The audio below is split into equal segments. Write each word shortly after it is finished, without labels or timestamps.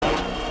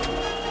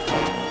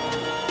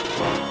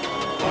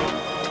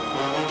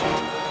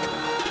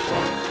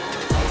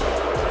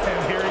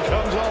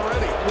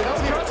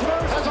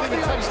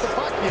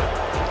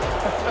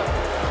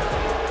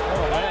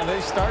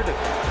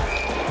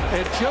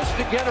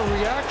get a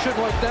reaction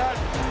like that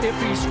if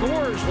he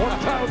scores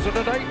 1,000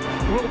 a night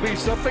will be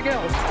something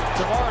else.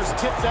 Tavares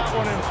tipped that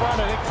one in front.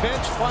 I think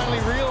Bench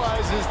finally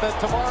realizes that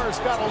Tavares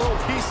got a little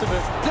piece of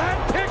it. That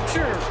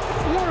picture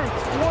worth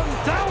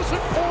 1,000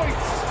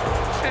 points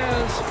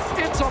as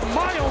it's a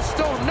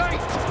milestone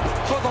night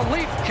for the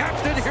Leaf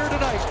captain here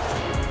tonight.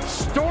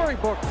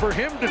 Storybook for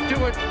him to do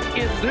it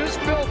in this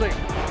building,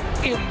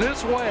 in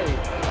this way.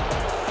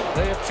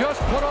 They have just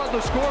put on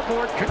the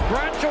scoreboard.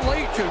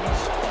 Congratulations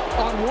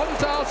on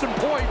 1,000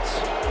 points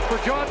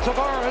for John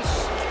Tavares.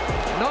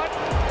 Not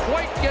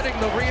quite getting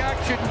the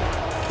reaction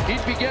he'd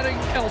be getting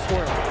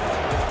elsewhere.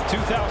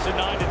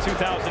 2009 to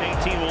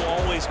 2018 will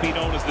always be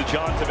known as the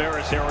John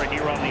Tavares era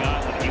here on the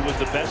island. He was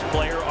the best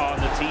player on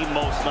the team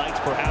most nights.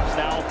 Perhaps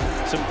now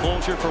some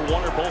closure for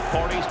one or both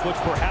parties, but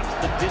perhaps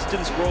the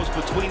distance grows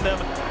between them.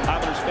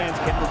 Islanders fans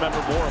can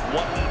remember more of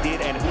what he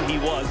did and who he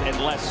was and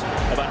less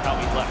about how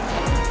he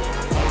left.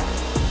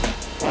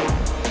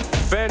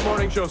 Fan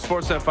Morning Show,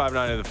 Sportsnet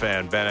 590 of the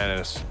Fan. Ben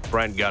Ennis,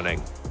 Brent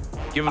Gunning.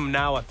 Give him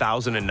now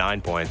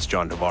 1,009 points,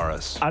 John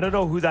Tavares. I don't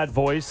know who that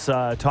voice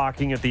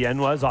talking at the end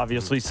was.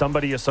 Obviously,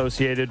 somebody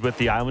associated with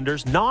the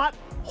Islanders. Not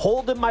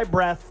holding my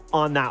breath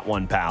on that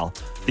one, pal.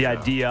 The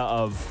idea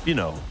of, in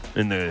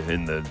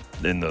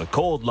the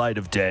cold light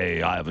of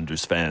day,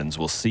 Islanders fans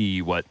will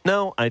see what.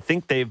 No, I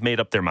think they've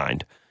made up their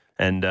mind.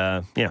 And,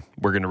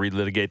 we're going to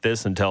relitigate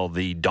this until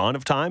the dawn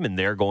of time, and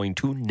they're going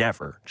to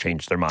never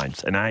change their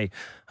minds. And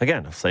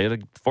I'll say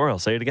it before, I'll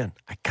say it again.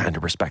 I kind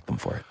of respect them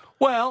for it.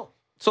 Well,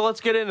 so let's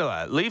get into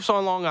that. Leafs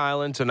on Long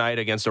Island tonight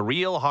against a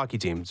real hockey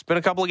team. It's been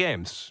a couple of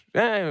games.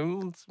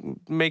 Let's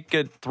make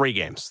it 3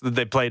 games.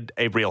 They played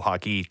a real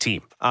hockey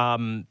team.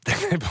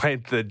 They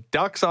played the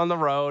Ducks on the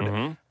road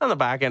on the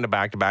back end of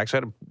back-to-backs.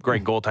 Had a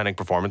great goaltending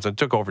performance and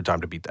took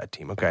overtime to beat that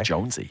team. Okay,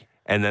 Jonesy.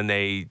 And then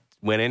they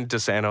went into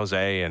San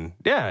Jose, and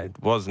it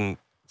wasn't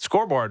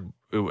scoreboard.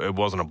 It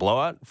wasn't a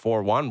blowout.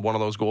 4-1. One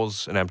of those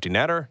goals, an empty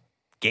netter.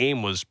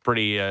 Game was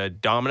pretty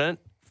dominant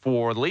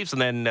for the Leafs,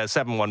 and then a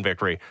 7-1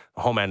 victory,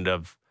 home end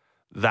of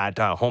that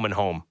home and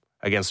home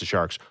against the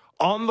Sharks.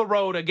 On the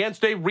road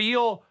against a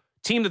real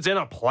team that's in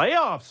a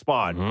playoff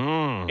spot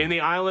in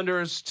the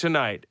Islanders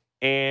tonight.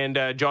 And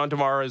John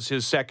Tavares,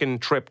 his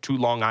second trip to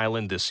Long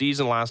Island this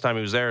season. Last time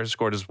he was there, he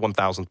scored his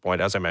 1,000th point,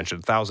 as I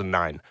mentioned,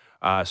 1,009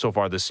 so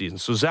far this season.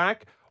 So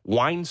Zach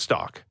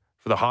Weinstock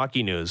for the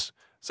Hockey News.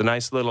 It's a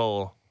nice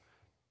little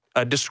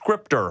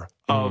descriptor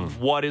of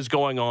what is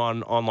going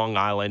on Long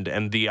Island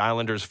and the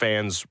Islanders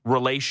fans'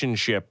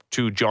 relationship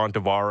to John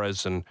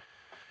Tavares. And,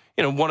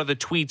 one of the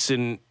tweets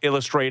in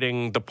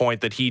illustrating the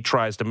point that he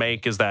tries to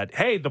make is that,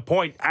 hey, the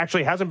point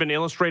actually hasn't been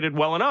illustrated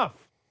well enough.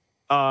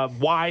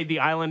 Why the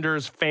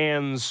Islanders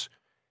fans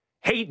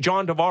hate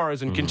John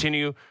Tavares and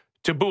continue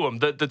to boo him.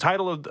 The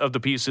title of the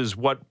piece is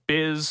What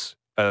Biz...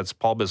 that's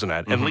Paul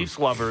Bissonnette. And Leafs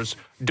lovers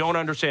don't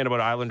understand about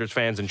Islanders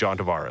fans and John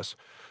Tavares.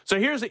 So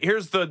here's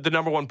the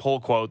number one poll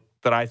quote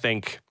that I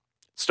think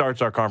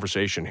starts our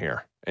conversation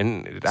here.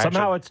 And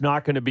somehow it's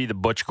not going to be the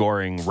Butch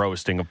Goring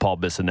roasting of Paul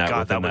Bissonnette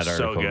within that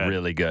article. So good.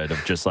 Really good.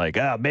 Of just like,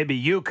 maybe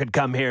you could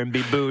come here and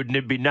be booed, and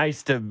it'd be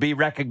nice to be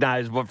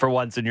recognized for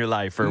once in your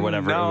life or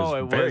whatever. No,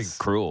 it was very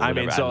cruel. I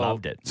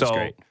loved it. It was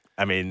great.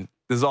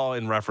 This is all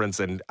in reference,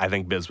 and I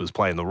think Biz was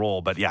playing the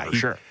role. But yeah,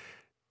 sure.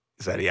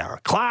 He said,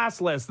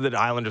 classless that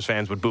Islanders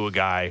fans would boo a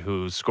guy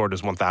who scored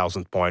his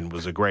 1,000th point,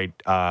 was a great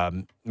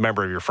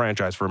member of your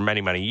franchise for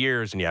many, many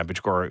years. And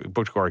Butch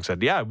Goring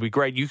said, it'd be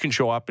great. You can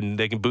show up and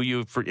they can boo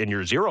you in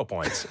your 0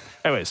 points.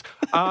 Anyways,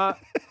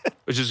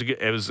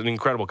 it was an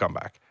incredible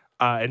comeback.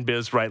 And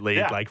Biz rightly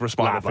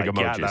responded like,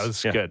 emojis. That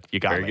was good. You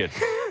got Very me. good.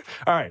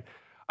 All right.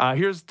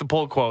 Here's the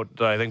poll quote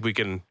that I think we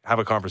can have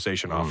a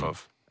conversation off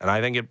of. And I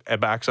think it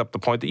backs up the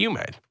point that you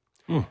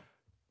made.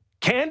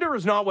 Candor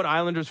is not what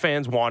Islanders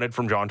fans wanted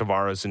from John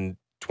Tavares in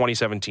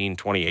 2017,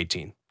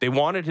 2018. They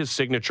wanted his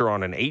signature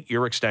on an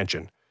 8-year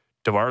extension.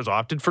 Tavares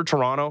opted for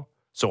Toronto,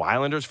 so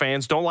Islanders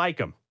fans don't like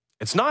him.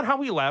 It's not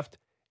how he left.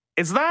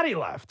 It's that he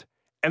left.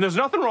 And there's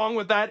nothing wrong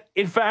with that.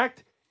 In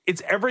fact,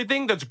 it's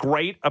everything that's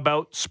great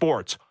about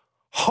sports.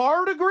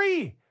 Hard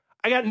agree.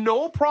 I got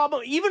no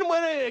problem. Even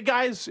when a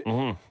guy's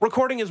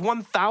recording his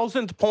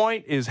 1,000th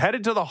point, is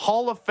headed to the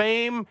Hall of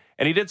Fame,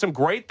 and he did some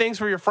great things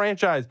for your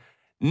franchise,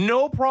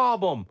 no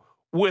problem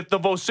with the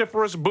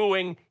vociferous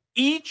booing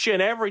each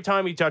and every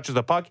time he touches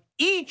the puck,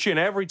 each and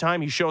every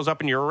time he shows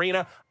up in your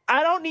arena.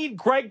 I don't need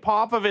Greg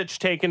Popovich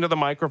taking to the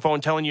microphone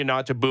telling you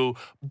not to boo.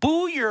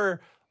 Boo your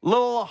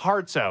little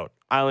hearts out,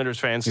 Islanders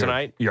fans,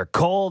 tonight. Your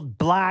cold,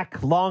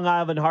 black, Long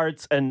Island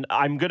hearts. And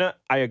I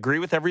agree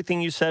with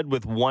everything you said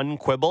with one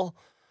quibble.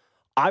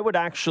 I would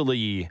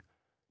actually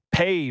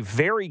pay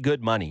very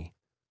good money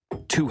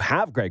to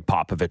have Greg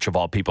Popovich, of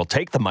all people,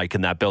 take the mic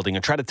in that building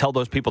and try to tell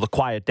those people to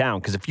quiet down.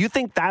 Because if you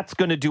think that's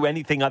going to do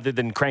anything other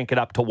than crank it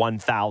up to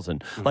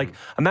 1,000,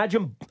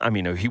 imagine,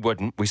 he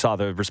wouldn't. We saw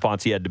the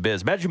response he had to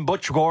Biz. Imagine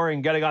Butch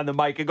Goring getting on the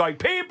mic and going,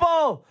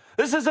 people,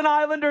 this is an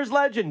Islanders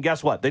legend.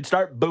 Guess what? They'd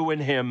start booing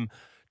him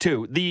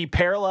too. The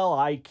parallel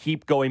I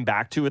keep going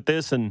back to with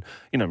this, and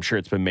I'm sure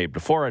it's been made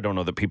before. I don't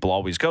know that people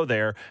always go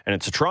there, and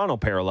it's a Toronto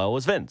parallel,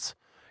 is Vince.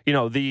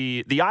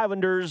 the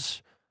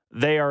Islanders,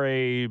 they are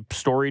a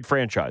storied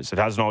franchise. It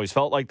hasn't always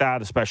felt like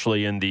that,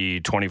 especially in the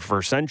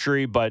 21st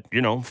century. But,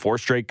 4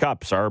 straight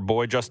cups. Our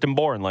boy Justin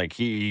Bourne,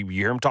 you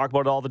hear him talk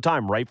about it all the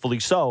time, rightfully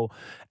so.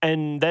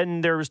 And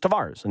then there's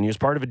Tavares, and he was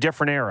part of a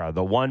different era,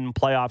 the one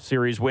playoff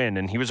series win.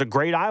 And he was a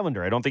great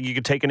Islander. I don't think you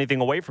could take anything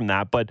away from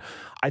that. But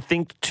I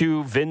think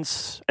to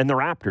Vince and the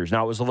Raptors,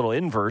 now it was a little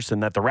inverse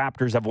in that the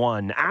Raptors have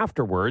won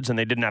afterwards, and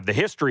they didn't have the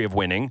history of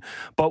winning.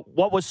 But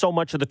what was so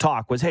much of the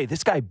talk was, hey,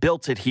 this guy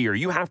built it here.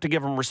 You have to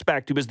give him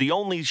respect. He was the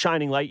only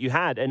shining light you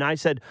had. And I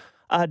said,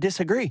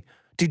 disagree.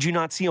 Did you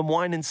not see him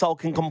whine and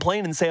sulk and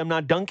complain and say I'm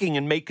not dunking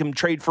and make him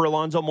trade for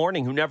Alonzo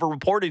Mourning, who never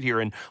reported here,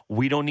 and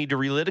we don't need to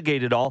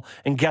relitigate it all?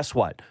 And guess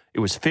what?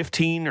 It was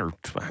 15 or,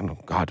 I don't know,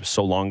 God, it was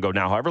so long ago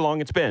now, however long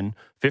it's been,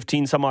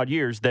 15 some odd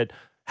years, that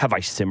have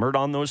I simmered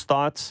on those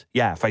thoughts?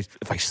 Yeah,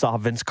 if I saw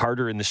Vince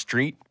Carter in the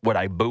street, would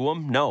I boo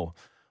him? No.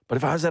 But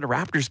if I was at a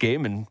Raptors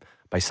game and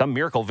by some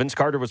miracle Vince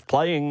Carter was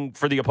playing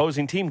for the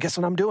opposing team, guess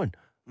what I'm doing?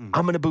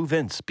 I'm going to boo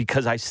Vince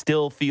because I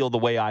still feel the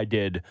way I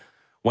did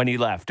when he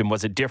left. And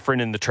was it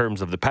different in the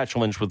terms of the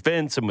petulance with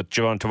Vince and with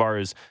John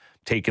Tavares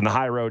taking the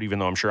high road, even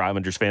though I'm sure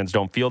Islanders fans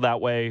don't feel that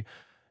way?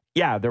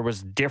 Yeah, there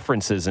was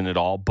differences in it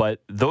all,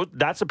 but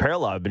that's a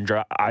parallel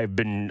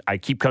I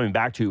keep coming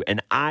back to,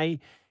 and I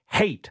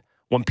hate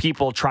when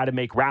people try to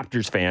make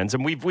Raptors fans,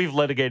 and we've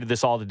litigated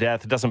this all to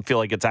death. It doesn't feel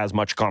like it's as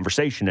much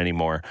conversation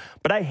anymore.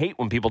 But I hate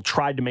when people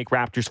tried to make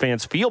Raptors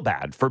fans feel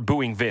bad for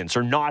booing Vince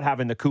or not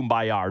having the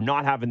kumbaya or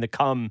not having the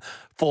come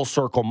full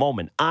circle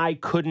moment. I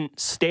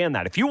couldn't stand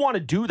that. If you want to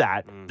do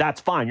that,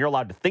 that's fine. You're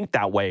allowed to think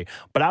that way.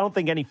 But I don't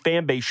think any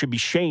fan base should be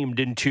shamed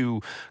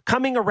into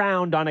coming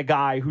around on a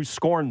guy who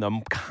scorned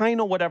them, kind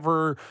of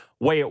whatever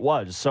way it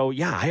was. So,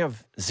 yeah, I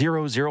have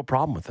zero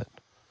problem with it.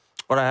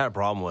 What I had a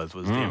problem with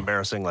was the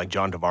embarrassing,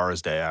 John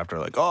Tavares day after,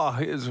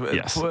 his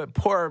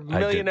poor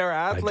millionaire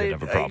athlete.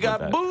 He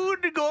got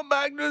booed going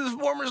back to his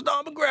former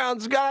stomping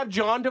grounds. Got to have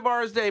John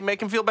Tavares day,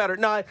 make him feel better.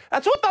 No,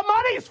 that's what the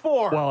money's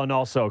for. Well, and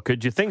also,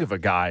 could you think of a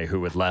guy who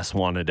would less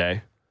want a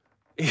day?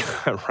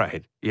 Yeah,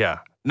 right.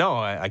 Yeah. No,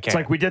 I can't. It's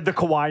like we did the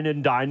Kawhi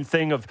and Dine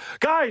thing of,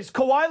 guys,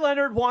 Kawhi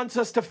Leonard wants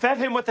us to fet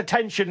him with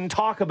attention and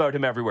talk about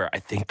him everywhere. I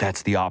think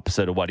that's the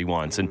opposite of what he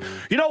wants. And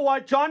you know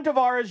what? John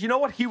Tavares, you know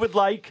what he would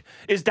like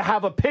is to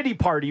have a pity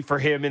party for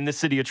him in the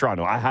city of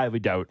Toronto. I highly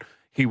doubt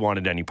he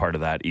wanted any part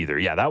of that either.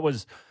 Yeah,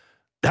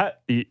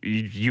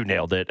 you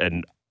nailed it.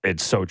 And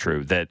it's so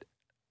true that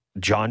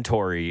John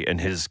Tory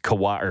and his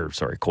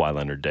Kawhi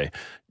Leonard day,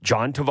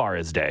 John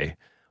Tavares day,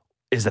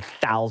 is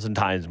 1,000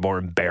 times more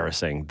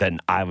embarrassing than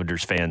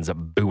Islanders fans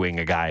booing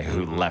a guy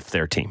who left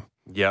their team.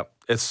 Yep.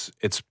 It's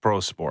pro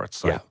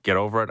sports. Get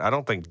over it. I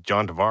don't think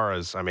John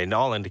Tavares,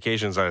 all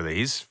indications are that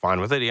he's fine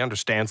with it. He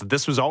understands that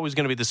this was always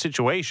going to be the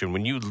situation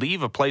when you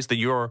leave a place that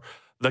you're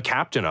the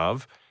captain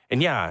of.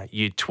 And yeah,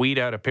 you tweet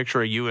out a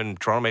picture of you in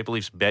Toronto Maple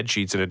Leafs bed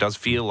sheets, and it does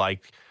feel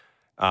like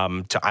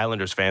to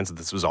Islanders fans that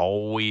this was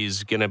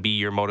always going to be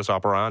your modus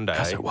operandi.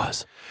 Because it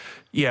was.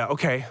 Yeah,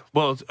 okay.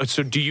 Well,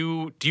 so do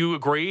you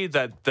agree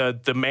that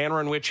the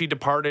manner in which he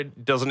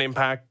departed doesn't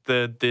impact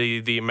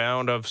the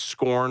amount of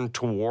scorn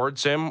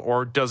towards him,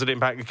 or does it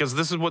impact, because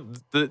this is what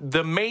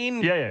the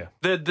main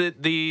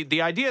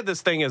the idea of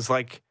this thing is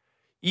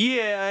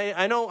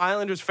I know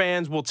Islanders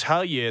fans will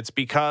tell you it's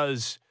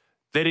because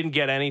they didn't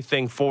get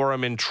anything for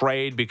him in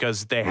trade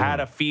because they had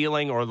a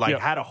feeling or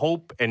had a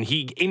hope, and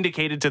he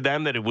indicated to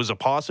them that it was a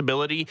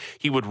possibility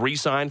he would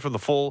re-sign for the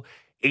full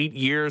 8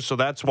 years, so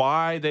that's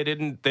why they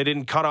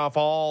didn't cut off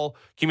all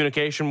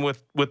communication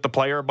with the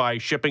player by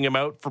shipping him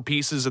out for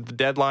pieces at the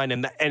deadline,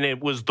 and it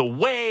was the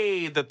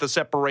way that the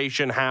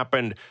separation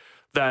happened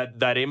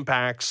that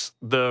impacts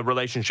the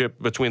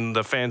relationship between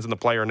the fans and the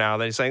player. Now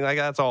they're saying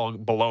that's all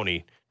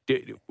baloney.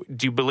 Do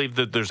you believe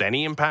that there's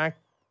any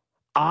impact?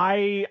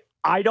 I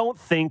don't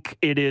think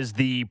it is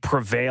the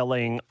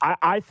prevailing.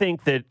 I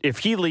think that if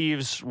he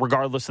leaves,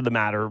 regardless of the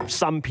matter,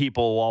 some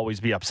people will always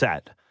be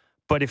upset.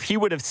 But if he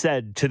would have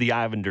said to the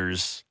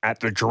Islanders at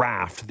the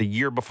draft the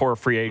year before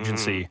free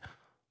agency,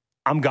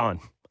 I'm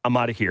gone, I'm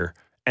out of here,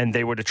 and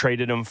they would have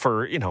traded him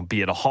for,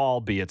 be it a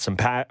haul, be it some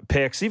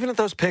picks, even if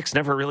those picks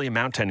never really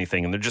amount to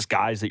anything, and they're just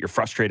guys that you're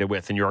frustrated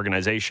with in your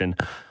organization,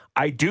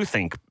 I do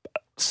think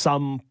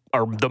some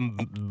or the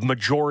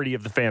majority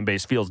of the fan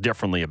base feels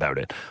differently about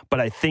it. But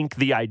I think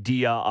the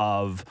idea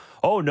of,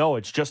 oh, no,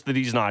 it's just that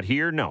he's not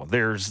here. No,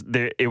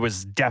 it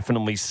was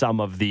definitely some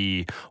of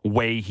the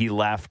way he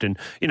left. And,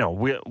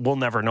 we'll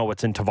never know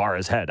what's in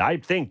Tavares' head. I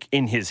think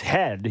in his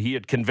head, he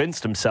had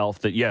convinced himself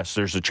that, yes,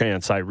 there's a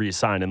chance I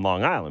re-sign in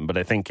Long Island. But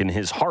I think in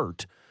his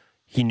heart,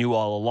 he knew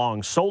all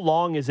along, so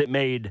long as it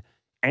made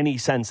any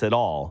sense at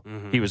all,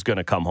 he was going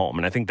to come home.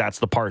 And I think that's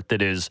the part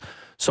that is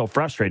so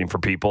frustrating for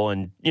people.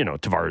 And,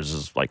 Tavares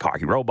is like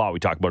hockey robot. We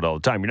talk about it all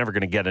the time. You're never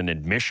going to get an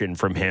admission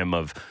from him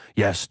of,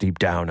 yes, deep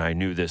down, I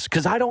knew this.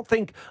 Because I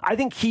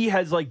think he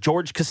has, like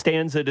George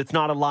Costanza, it's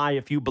not a lie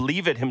if you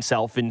believe it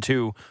himself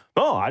into,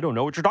 oh, I don't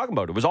know what you're talking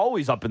about. It was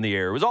always up in the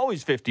air. It was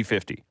always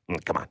 50-50.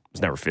 Come on. It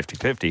was never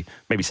 50-50.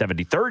 Maybe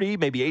 70-30,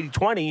 maybe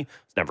 80-20.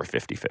 It's never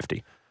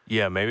 50-50.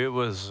 Yeah, maybe it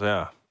was,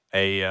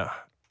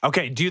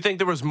 Okay, do you think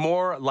there was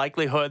more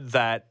likelihood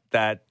that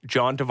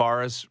John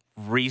Tavares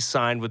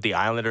re-signed with the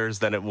Islanders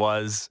than it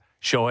was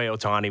Shohei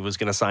Ohtani was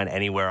going to sign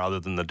anywhere other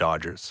than the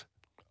Dodgers?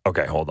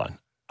 Okay, hold on.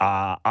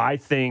 I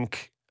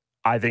think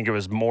it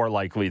was more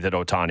likely that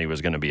Ohtani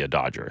was going to be a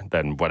Dodger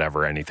than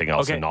whatever anything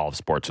else in all of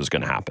sports was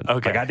going to happen.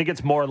 Okay. Like, I think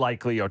it's more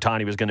likely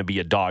Ohtani was going to be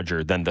a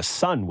Dodger than the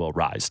sun will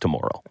rise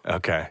tomorrow.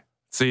 Okay.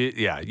 So,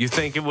 you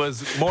think it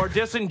was more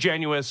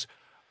disingenuous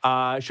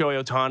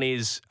Shohei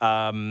Ohtani's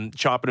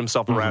chopping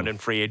himself around in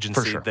free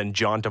agency than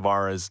John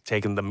Tavares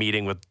taking the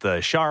meeting with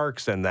the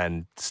Sharks and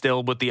then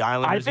still with the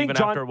Islanders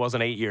after it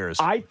wasn't 8 years.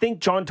 I think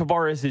John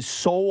Tavares is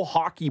so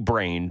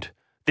hockey-brained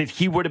that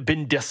he would have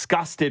been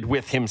disgusted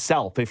with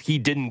himself if he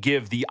didn't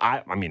give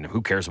I mean,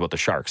 who cares about the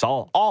Sharks?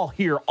 I'll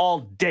hear all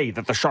day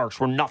that the Sharks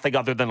were nothing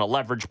other than a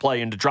leverage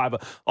play and to drive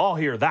I'll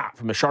hear that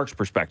from the Sharks'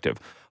 perspective.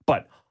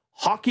 But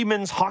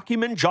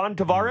hockeyman John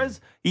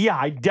Tavares,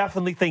 I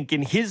definitely think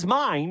in his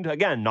mind,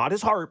 again, not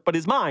his heart, but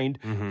his mind,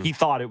 he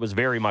thought it was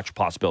very much a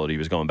possibility he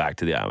was going back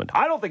to the island.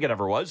 I don't think it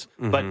ever was,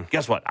 but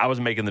guess what? I was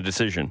making the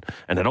decision,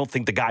 and I don't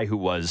think the guy who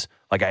was,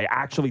 like, I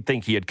actually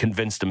think he had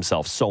convinced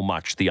himself so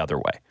much the other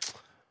way.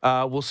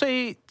 We'll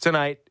see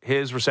tonight,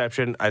 his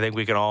reception. I think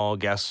we can all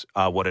guess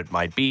what it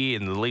might be.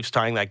 And the Leafs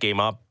tying that game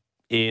up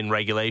in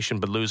regulation,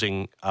 but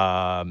losing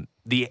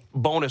the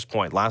bonus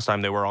point last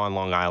time they were on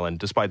Long Island,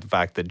 despite the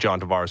fact that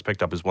John Tavares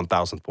picked up his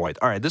 1,000th point.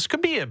 All right, this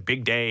could be a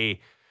big day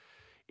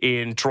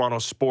in Toronto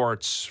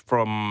sports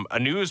from a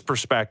news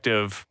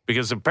perspective,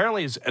 because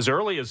apparently as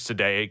early as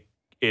today,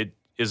 it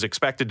is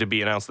expected to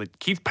be announced that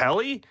Keith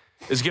Pelly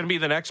is going to be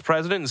the next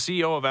president and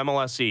CEO of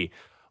MLSE.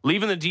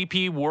 Leaving the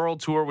DP World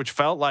Tour, which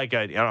felt like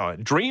a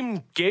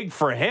dream gig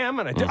for him,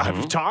 and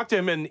I've talked to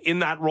him in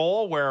that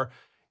role where,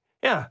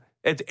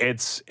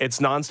 it's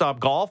nonstop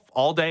golf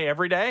all day,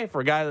 every day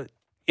for a guy that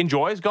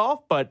enjoys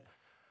golf. But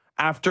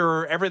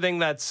after everything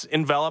that's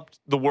enveloped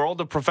the world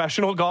of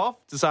professional golf,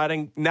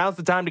 deciding now's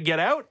the time to get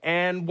out,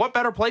 and what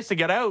better place to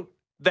get out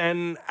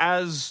than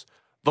as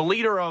the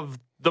leader of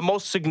the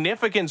most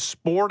significant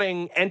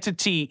sporting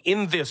entity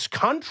in this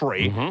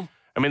country.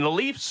 I mean, the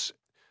Leafs,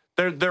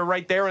 they're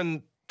right there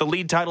in the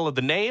lead title of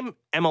the name,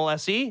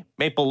 MLSE,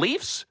 Maple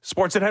Leafs,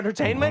 Sports and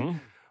Entertainment.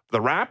 The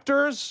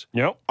Raptors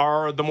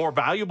are the more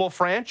valuable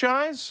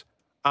franchise.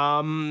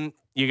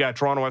 You got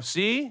Toronto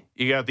FC.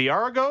 You got the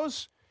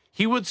Argos.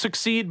 He would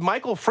succeed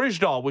Michael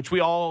Frijdal, which we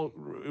all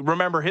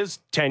remember his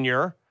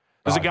tenure.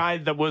 As a guy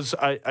that was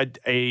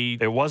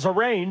It was a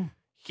reign.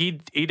 He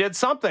did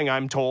something,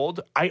 I'm told.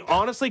 I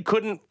honestly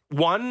couldn't,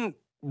 one,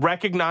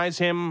 recognize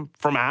him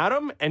from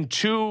Adam, and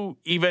two,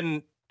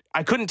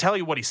 I couldn't tell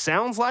you what he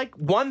sounds like.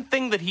 One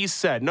thing that he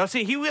said. No,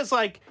 see, he was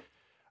like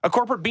a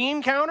corporate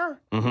bean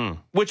counter,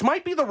 which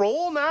might be the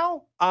role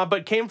now,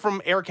 but came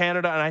from Air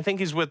Canada, and I think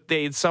he's with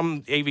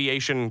some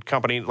aviation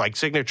company, like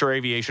Signature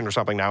Aviation or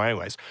something now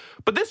anyways.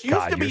 But this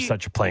used to be... You're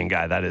such a plain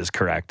guy. That is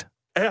correct.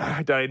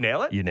 Did I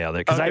nail it? You nailed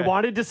it. Because I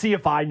wanted to see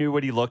if I knew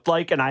what he looked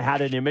like, and I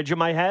had an image in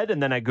my head,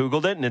 and then I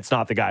Googled it, and it's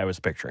not the guy I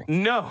was picturing.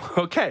 No.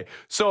 Okay.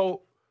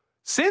 So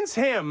since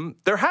him,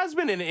 there has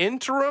been an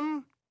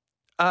interim...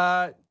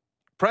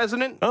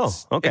 president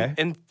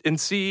and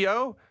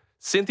CEO,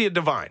 Cynthia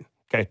Devine.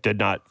 Okay, did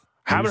not.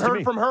 Haven't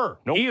heard from her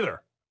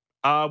either.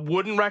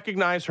 Wouldn't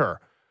recognize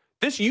her.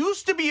 This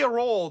used to be a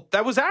role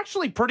that was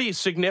actually pretty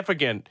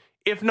significant,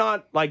 if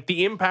not like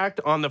the impact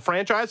on the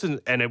franchise, and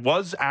it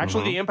was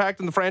actually the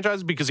impact on the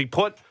franchise because he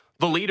put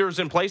the leaders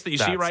in place that you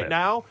see right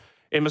now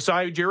in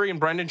Masai Ujiri and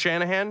Brendan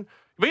Shanahan.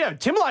 But yeah,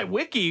 Tim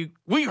Leiweke,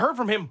 we heard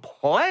from him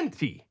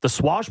plenty. The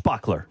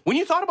swashbuckler. When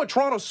you thought about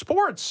Toronto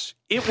sports,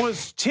 it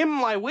was Tim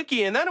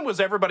Leiweke, and then it was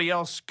everybody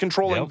else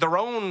controlling their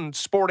own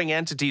sporting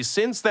entities.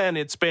 Since then,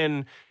 it's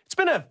been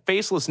a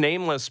faceless,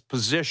 nameless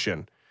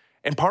position.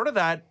 And part of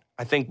that,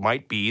 I think,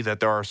 might be that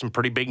there are some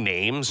pretty big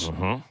names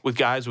with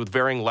guys with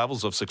varying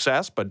levels of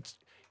success. But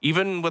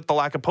even with the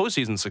lack of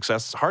postseason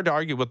success, it's hard to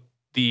argue with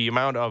the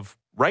amount of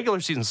regular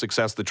season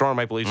success the Toronto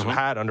Maple Leafs have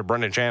had under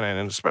Brendan Shanahan,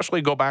 and especially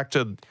go back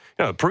to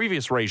the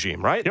previous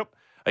regime, right? Yep.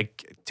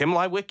 Like Tim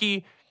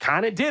Leiweke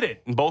kind of did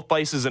it in both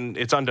places, and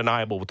it's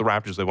undeniable with the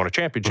Raptors. They won a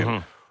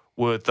championship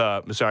with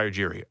Masai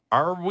Ujiri.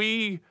 Are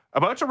we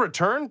about to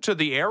return to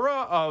the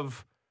era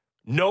of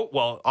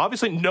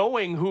obviously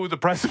knowing who the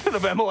president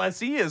of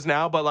MLSE is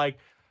now, but like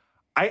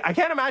I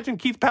can't imagine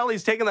Keith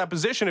Pelly's taking that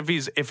position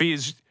if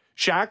he's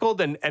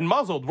shackled and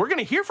muzzled. We're going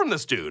to hear from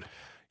this dude.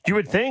 You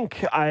would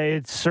think.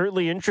 It's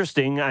certainly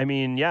interesting. I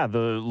mean,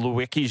 the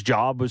Leiweke's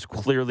job was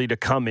clearly to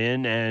come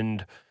in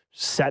and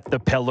set the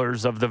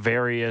pillars of the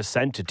various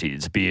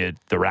entities, be it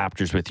the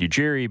Raptors with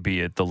Ujiri,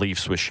 be it the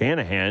Leafs with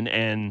Shanahan,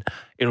 and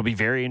it'll be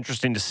very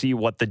interesting to see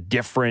what the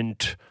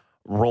different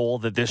role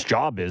that this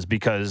job is,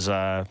 because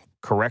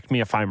correct me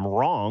if I'm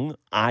wrong,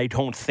 I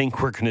don't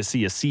think we're going to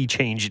see a sea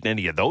change in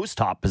any of those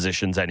top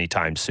positions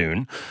anytime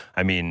soon.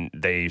 I mean,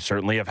 they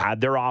certainly have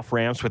had their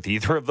off-ramps with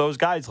either of those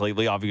guys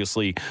lately.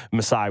 Obviously,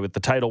 Masai with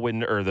the title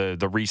win, or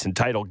the recent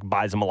title,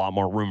 buys them a lot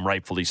more room,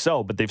 rightfully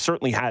so, but they've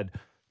certainly had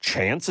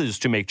chances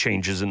to make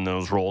changes in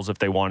those roles if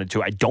they wanted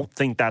to. I don't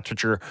think that's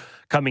what you're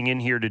coming in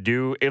here to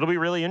do. It'll be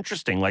really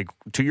interesting. Like,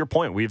 to your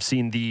point, we've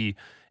seen the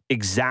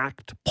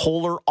exact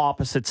polar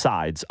opposite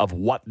sides of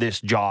what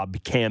this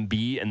job can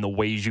be and the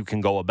ways you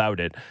can go about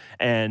it.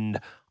 And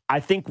I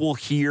think we'll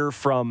hear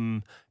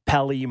from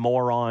Pelly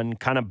more on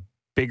kind of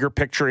bigger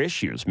picture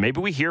issues. Maybe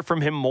we hear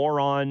from him more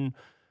on,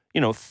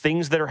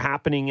 things that are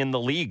happening in the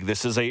league.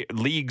 This is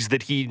leagues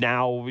that he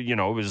now,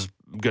 is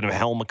going to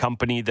helm a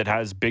company that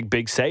has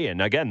big say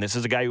in. Again, this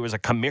is a guy who was a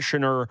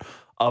commissioner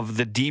of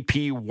the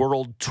DP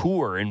World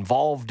Tour,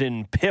 involved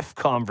in PIF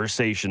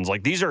conversations.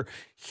 Like, these are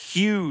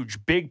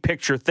huge, big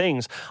picture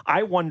things.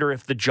 I wonder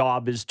if the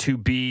job is to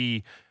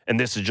be, and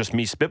this is just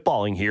me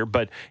spitballing here,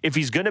 but if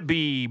he's going to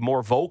be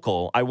more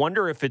vocal, I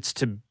wonder if it's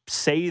to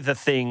say the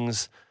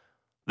things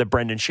that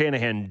Brendan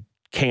Shanahan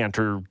can't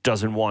or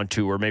doesn't want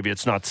to, or maybe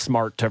it's not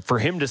smart for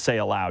him to say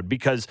aloud.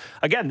 Because,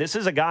 again, this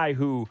is a guy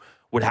who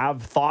would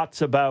have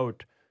thoughts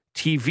about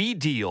TV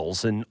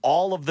deals and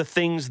all of the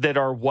things that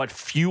are what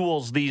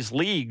fuels these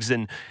leagues.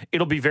 And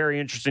it'll be very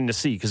interesting to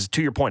see, because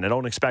to your point, I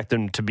don't expect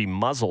him to be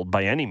muzzled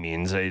by any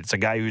means. It's a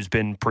guy who's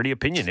been pretty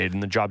opinionated in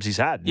the jobs he's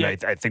had. Yeah.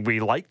 I think we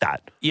like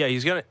that. Yeah,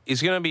 he's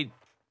gonna be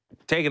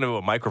taken to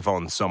a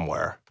microphone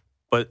somewhere,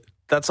 but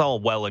that's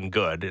all well and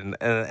good, and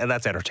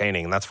that's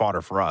entertaining, and that's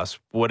fodder for us.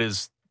 What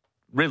is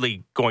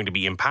really going to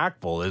be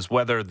impactful is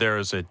whether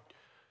there's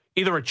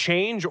either a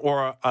change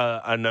or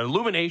an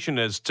illumination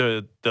as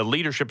to the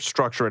leadership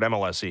structure at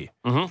MLSE.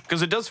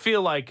 Because it does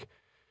feel like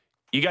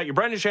you got your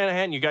Brendan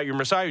Shanahan, you got your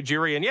Masai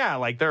Ujiri,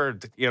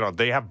 and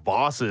they have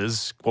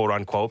bosses, quote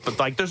unquote, but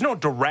like there's no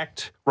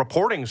direct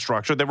reporting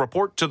structure. They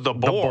report to the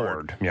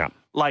board. Yeah.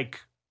 Like,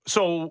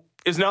 so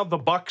is now the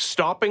buck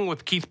stopping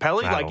with Keith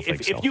Pelly? I like, don't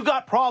think so. if you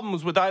got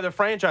problems with either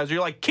franchise,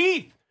 you're like,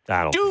 Keith,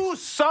 do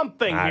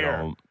something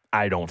here.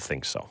 I don't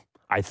think so.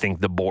 I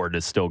think the board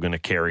is still going to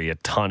carry a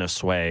ton of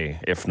sway,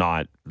 if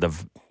not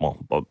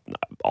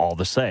all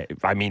the say.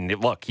 I mean,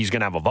 look, he's going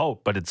to have a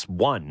vote, but it's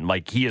one.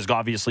 Like, he is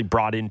obviously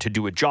brought in to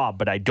do a job,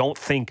 but I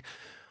think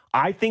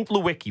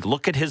Lewicki,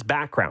 look at his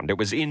background. It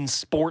was in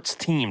sports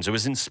teams. It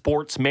was in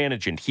sports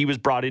management. He was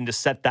brought in to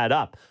set that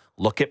up.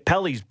 Look at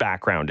Pelly's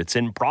background. It's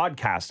in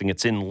broadcasting.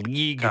 It's in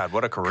league. God,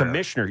 what a career.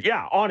 Commissioner.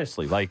 Yeah,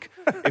 honestly, like,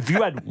 if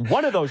you had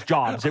one of those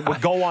jobs, it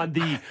would go on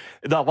the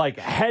like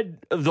head,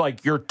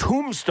 like your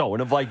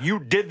tombstone of like, you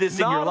did this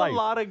in your life. Not a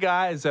lot of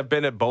guys have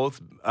been at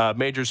both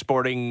major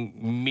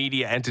sporting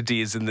media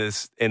entities in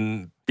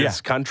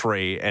this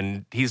country,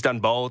 and he's done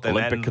both.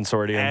 Olympic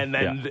Consortium. And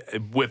then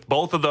with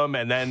both of them,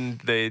 and then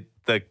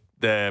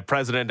the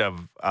president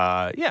of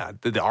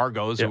the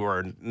Argos, who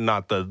are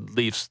not the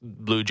Leafs,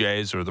 Blue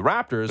Jays, or the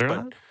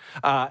Raptors,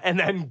 and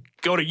then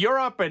go to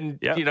Europe and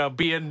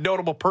be a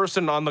notable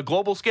person on the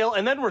global scale,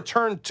 and then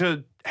return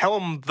to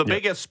helm the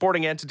biggest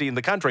sporting entity in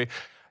the country.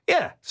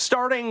 Yeah,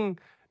 starting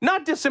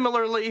not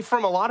dissimilarly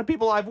from a lot of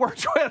people I've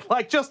worked with,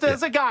 like just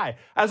as a guy,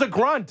 as a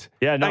grunt,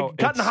 like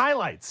cutting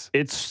highlights.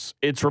 It's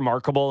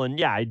remarkable,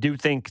 and I do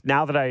think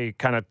now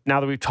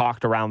that we've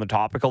talked around the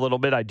topic a little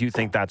bit, I do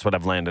think that's what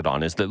I've landed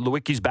on, is that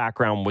Lewicki's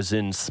background was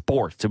in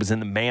sports. It was in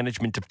the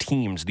management of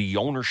teams, the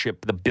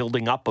ownership, the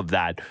building up of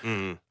that.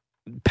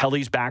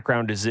 Pelly's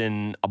background is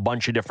in a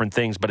bunch of different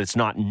things, but it's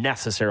not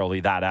necessarily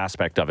that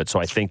aspect of it. So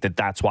I think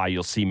that's why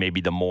you'll see maybe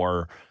the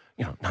more,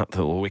 not that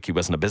Lewicki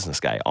wasn't a business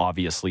guy.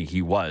 Obviously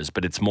he was,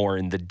 but it's more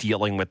in the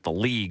dealing with the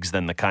leagues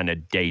than the kind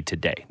of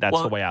day-to-day.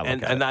 That's the way I look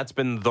at it. And that's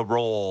been the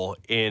role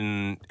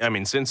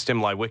since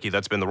Tim Lewicki,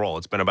 that's been the role.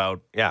 It's been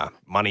about,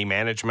 money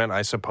management,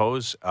 I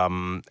suppose,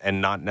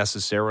 and not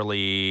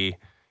necessarily,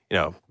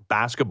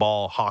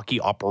 basketball,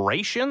 hockey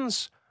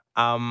operations.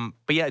 But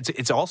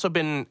it's also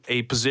been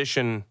a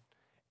position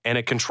and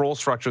a control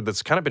structure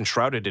that's kind of been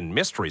shrouded in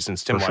mystery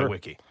since Tim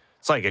Lewicki.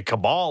 It's like a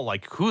cabal,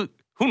 like who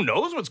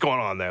knows what's going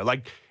on there?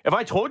 Like, if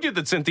I told you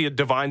that Cynthia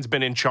Devine's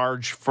been in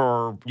charge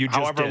for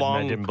however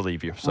long, I didn't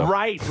believe you. So.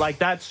 Right, like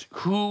that's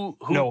who.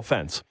 No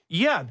offense.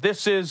 Yeah,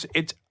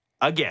 it's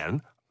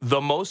again the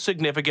most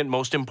significant,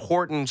 most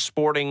important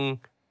sporting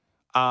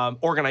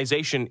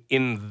organization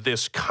in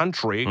this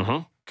country.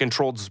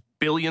 Controls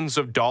billions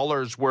of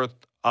dollars worth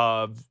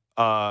of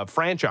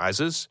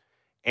franchises.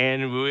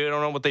 And we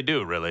don't know what they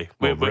do, really.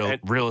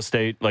 Real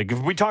estate. Like,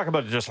 if we talk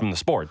about it just from the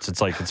sports,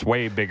 it's like it's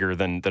way bigger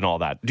than all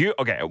that.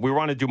 We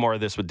want to do more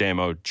of this with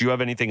Damo. Do you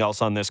have anything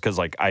else on this? Because,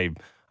 like, I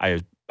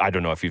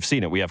don't know if you've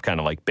seen it. We have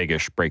kind of like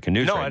biggish breaking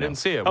news. No, right I didn't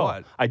see it. Oh,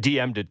 what? I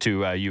DM'd it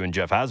to you and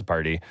Jeff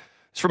Hasparty.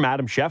 It's from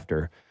Adam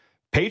Schefter.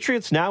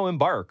 Patriots now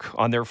embark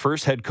on their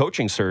first head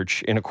coaching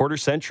search in a quarter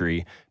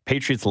century.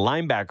 Patriots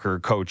linebacker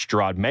coach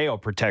Gerard Mayo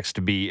projects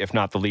to be, if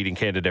not the leading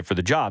candidate for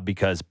the job,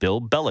 because Bill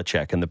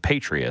Belichick and the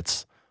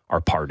Patriots are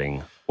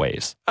parting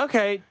ways.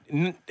 Okay.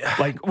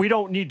 Like, we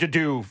don't need to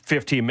do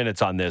 15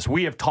 minutes on this.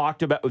 We have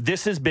talked about,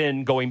 this has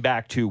been going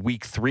back to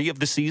week 3 of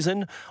the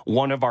season,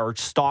 one of our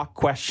stock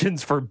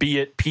questions for be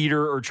it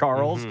Peter or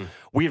Charles.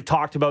 We have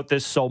talked about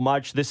this so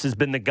much. This has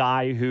been the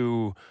guy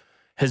who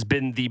has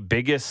been the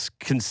biggest,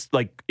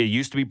 like it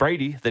used to be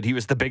Brady, that he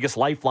was the biggest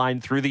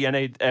lifeline through the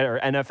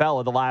NFL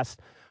of the last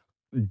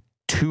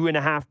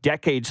 2.5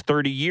 decades,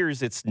 30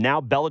 years, it's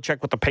now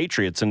Belichick with the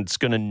Patriots, and it's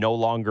going to no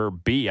longer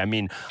be. I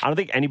mean, I don't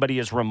think anybody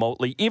is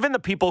remotely, even the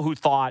people who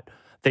thought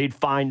they'd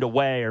find a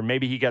way, or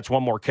maybe he gets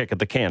one more kick at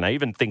the can. I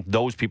even think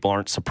those people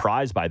aren't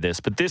surprised by this,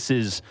 but this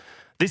is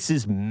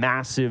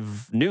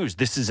massive news.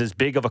 This is as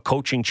big of a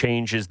coaching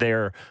change as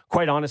there,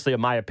 quite honestly,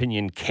 in my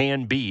opinion,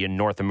 can be in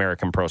North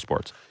American pro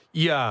sports.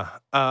 Yeah.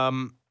 I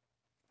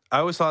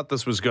always thought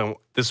this was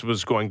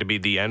going to be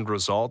the end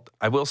result.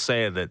 I will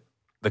say that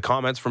the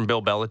comments from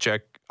Bill Belichick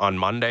on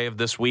Monday of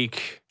this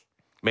week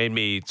made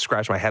me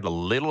scratch my head a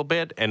little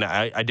bit, and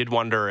I did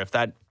wonder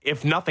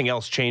if nothing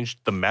else changed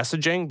the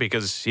messaging,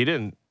 because he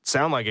didn't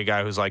sound like a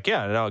guy who's like,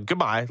 yeah, no,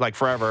 goodbye, like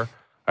forever.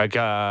 Like,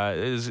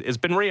 it's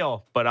been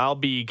real, but I'll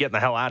be getting the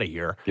hell out of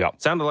here. Yeah.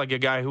 Sounded like a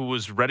guy who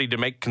was ready to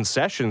make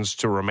concessions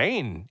to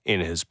remain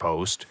in his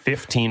post.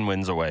 15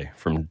 wins away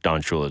from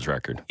Don Shula's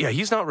record. Yeah,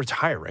 he's not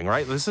retiring,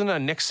 right? This isn't a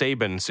Nick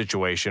Saban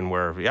situation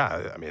where,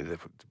 I mean, the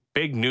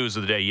big news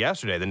of the day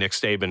yesterday, the Nick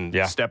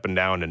Saban stepping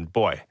down, and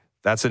boy,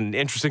 that's an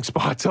interesting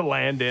spot to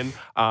land in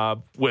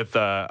with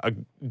a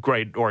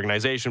great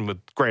organization with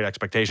great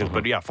expectations.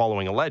 Mm-hmm. But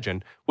following a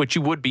legend, which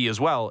you would be as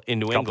well in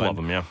New England. Couple of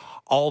them, yeah.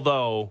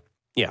 Although,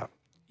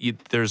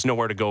 there's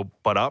nowhere to go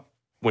but up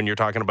when you're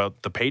talking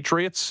about the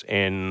Patriots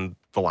in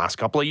the last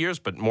couple of years,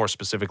 but more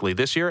specifically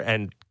this year,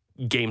 and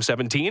Game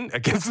 17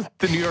 against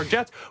the New York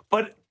Jets.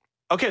 But,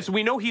 okay, so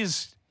we know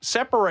he's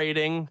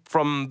separating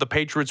from the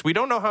Patriots. We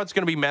don't know how it's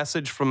going to be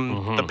messaged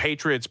from the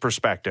Patriots'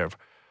 perspective.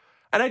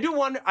 And I do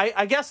wonder,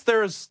 I guess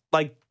there's,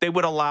 they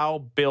would allow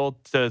Bill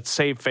to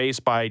save face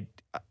by,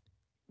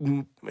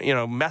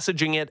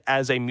 messaging it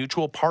as a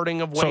mutual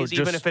parting of ways,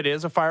 even if it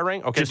is a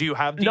firing. Okay, do you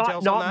have details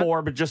on that? Not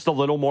more, but just a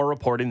little more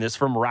reporting. This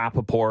from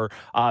Rappaport.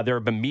 There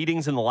have been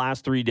meetings in the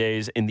last 3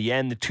 days. In the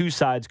end, the two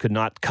sides could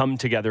not come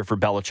together for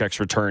Belichick's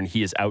return.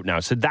 He is out now.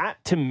 So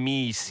that, to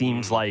me,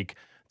 seems like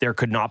there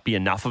could not be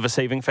enough of a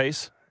saving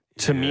face.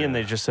 To me, and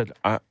they just said,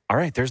 all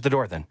right, there's the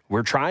door then.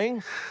 We're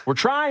trying. No,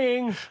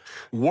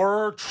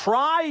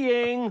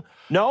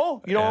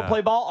 you don't want to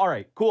play ball? All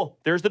right, cool.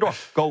 There's the door.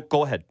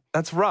 Go ahead.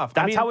 That's rough.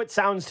 That's how it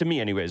sounds to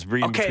me anyways,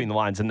 reading between the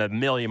lines, and a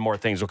million more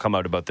things will come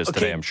out about this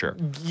today, I'm sure.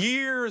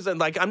 Years,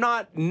 and I'm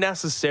not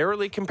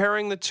necessarily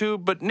comparing the two,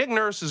 but Nick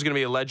Nurse is going to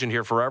be a legend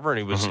here forever, and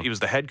he was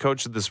the head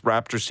coach of this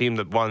Raptors team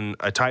that won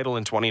a title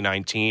in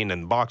 2019,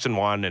 and boxing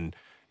won, and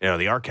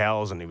the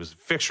Arkells, and he was a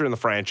fixture in the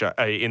franchise,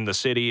 in the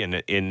city, and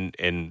in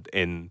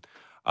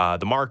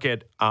the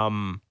market.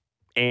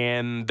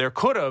 And there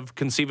could have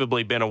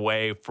conceivably been a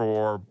way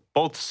for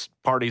both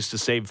parties to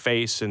save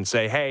face and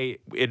say, "Hey,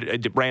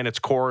 it ran its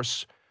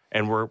course,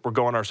 and we're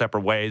going our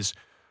separate ways."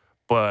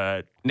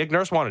 But Nick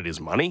Nurse wanted his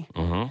money,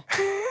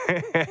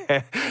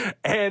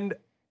 and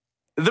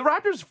the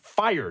Raptors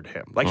fired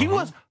him. He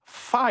was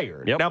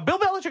fired. Yep. Now, Bill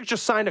Belichick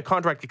just signed a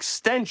contract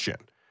extension.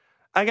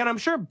 Again, I'm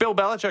sure Bill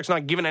Belichick's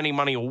not giving any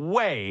money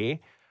away.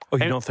 Oh,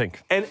 you don't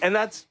think? And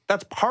that's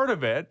part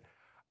of it.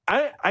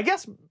 I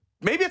guess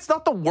maybe it's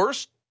not the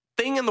worst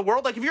thing in the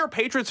world. If you're a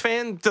Patriots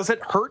fan, does it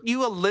hurt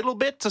you a little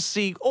bit to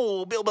see,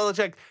 Bill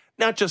Belichick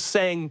not just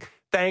saying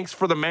thanks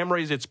for the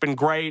memories, it's been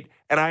great,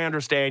 and I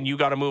understand you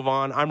got to move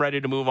on. I'm ready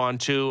to move on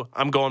too.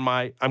 I'm going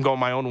my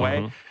own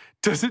way.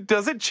 Does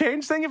it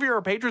change things if you're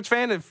a Patriots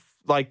fan? If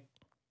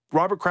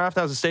Robert Kraft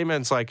has a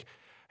statement, it's like,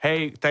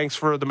 hey, thanks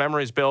for the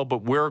memories, Bill,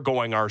 but we're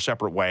going our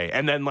separate way.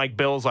 And then,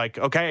 Bill's like,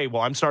 okay,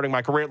 well, I'm starting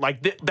my career.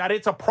 That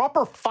it's a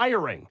proper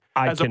firing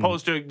as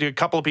opposed to a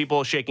couple of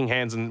people shaking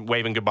hands and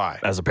waving goodbye.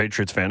 As a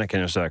Patriots fan, I can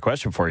answer that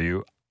question for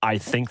you. I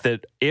think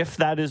that if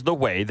that is the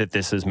way that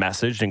this is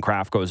messaged and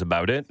Kraft goes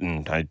about it,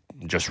 and I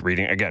just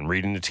reading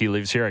the tea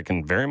leaves here, I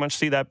can very much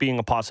see that being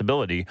a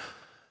possibility.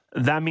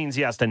 That means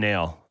he has to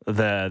nail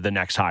the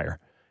next hire.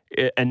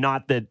 And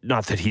not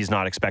that he's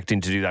not expecting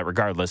to do that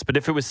regardless, but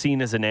if it was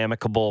seen as an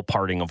amicable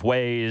parting of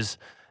ways,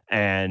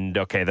 and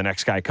okay, the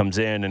next guy comes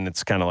in and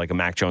it's kind of like a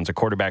Mac Jones, a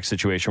quarterback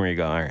situation where you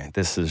go, all right,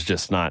 this is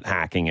just not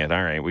hacking it.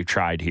 All right, we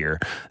tried here.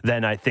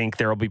 Then I think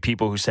there will be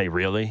people who say,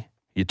 really?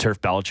 You turf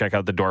Belichick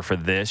out the door for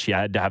this? You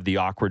had to have the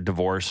awkward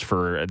divorce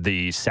for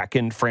the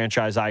second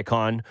franchise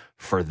icon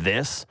for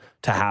this?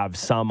 To have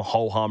some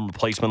ho-hum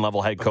replacement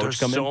level head coach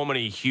come in? There's so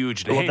many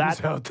huge names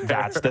out there.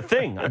 That's the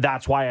thing.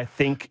 That's why I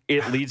think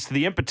it leads to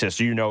the impetus.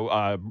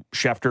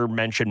 Schefter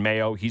mentioned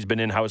Mayo. He's been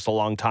in-house a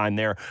long time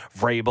there.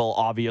 Vrabel,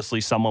 obviously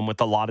someone with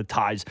a lot of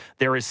ties.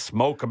 There is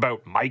smoke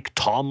about Mike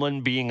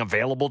Tomlin being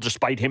available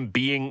despite him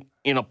being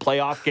in a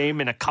playoff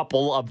game in a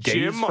couple of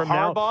days from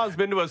now. Jim Harbaugh's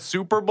been to a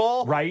Super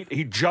Bowl. Right.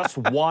 He just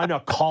won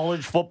a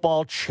college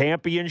football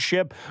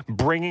championship,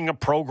 bringing a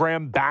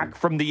program back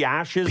from the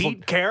ashes.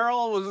 Pete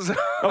Carroll was...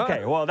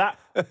 Okay, well,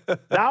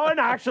 That one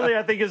actually,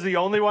 I think, is the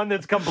only one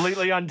that's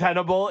completely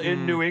untenable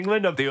in New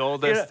England. The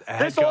oldest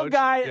head this old coach.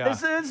 guy, Yeah.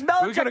 this is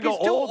Belichick. We're gonna go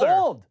He's too older.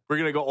 old. We're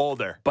gonna go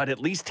older. But at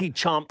least he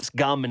chomps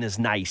gum and is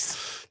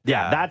nice.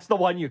 Yeah. That's the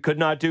one you could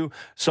not do.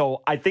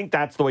 So I think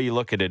that's the way you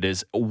look at it,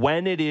 is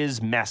when it is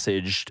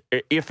messaged,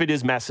 if it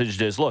is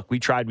messaged as, look, we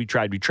tried.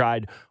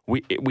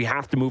 We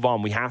have to move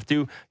on.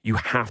 You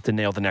have to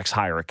nail the next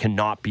hire. It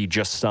cannot be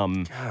just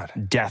some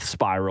death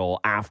spiral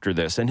after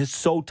this. And it's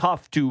so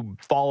tough to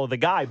follow the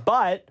guy.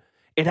 But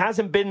it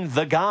hasn't been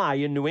the guy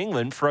in New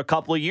England for a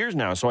couple of years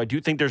now. So I do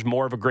think there's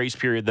more of a grace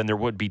period than there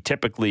would be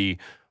typically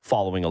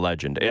following a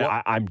legend.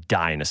 I'm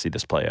dying to see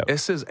this play out.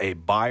 This is a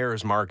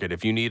buyer's market.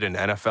 If you need an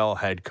NFL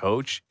head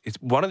coach, it's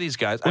one of these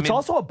guys. It's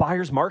also a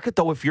buyer's market,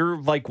 though, if you're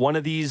like one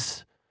of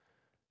these...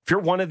 If you're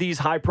one of these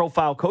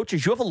high-profile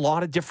coaches, you have a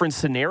lot of different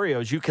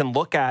scenarios you can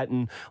look at,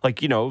 and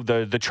like, you know,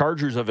 the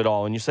Chargers of it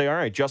all, and you say, all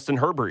right, Justin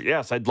Herbert,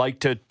 yes, I'd like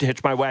to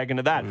hitch my wagon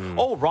to that.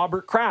 Oh,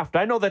 Robert Kraft,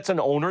 I know that's an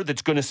owner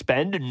that's going to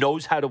spend and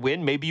knows how to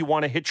win. Maybe you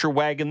want to hitch your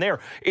wagon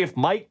there. If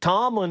Mike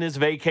Tomlin is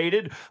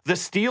vacated, the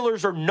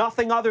Steelers are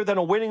nothing other than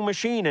a winning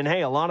machine, and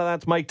hey, a lot of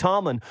that's Mike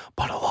Tomlin,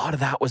 but a lot of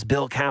that was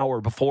Bill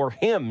Cowher before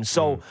him.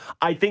 So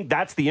I think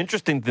that's the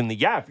interesting thing.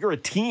 If you're a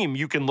team,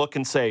 you can look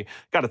and say,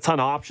 got a ton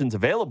of options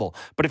available.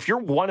 But if you're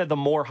one of the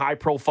more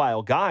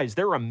high-profile guys,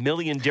 there are a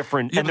million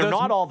different, and they're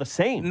not all the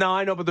same. No,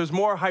 I know, but there's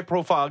more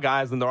high-profile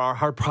guys than there are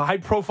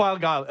high-profile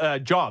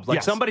jobs.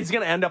 Like, somebody's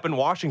going to end up in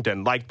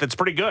Washington. Like, that's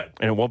pretty good.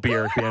 And it won't be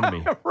Eric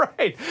Bieniemy.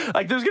 Right.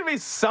 Like, there's going to be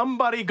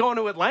somebody going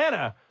to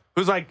Atlanta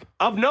who's, like,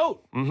 of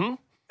note. Mm-hmm.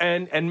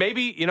 And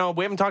maybe, you know,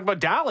 we haven't talked about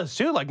Dallas,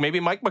 too. Like, maybe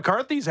Mike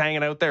McCarthy's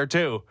hanging out there,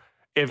 too.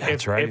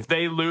 If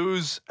they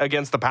lose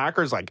against the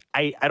Packers, like,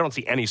 I don't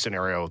see any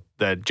scenario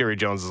that Jerry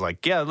Jones is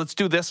like, yeah, let's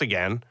do this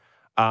again.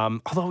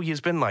 Although he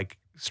has been like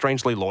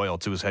strangely loyal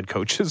to his head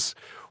coaches,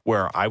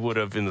 where I would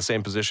have in the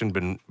same position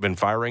been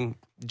firing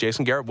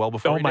Jason Garrett well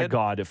before. Oh my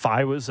God! If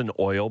I was an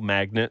oil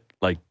magnate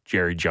like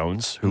Jerry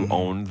Jones, who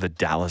owned the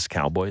Dallas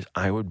Cowboys,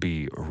 I would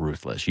be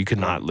ruthless. You could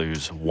not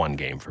lose one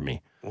game for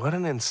me. What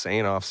an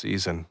insane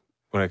offseason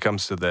when it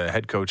comes to the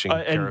head coaching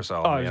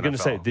carousel. I was going to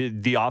say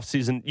the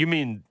offseason. You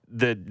mean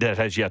that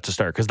has yet to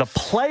start, because the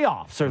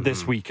playoffs are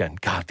this weekend.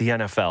 God, the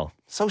NFL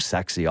so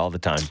sexy all the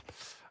time.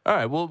 All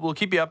right, we'll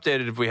keep you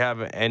updated if we have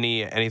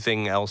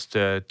anything else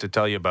to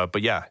tell you about.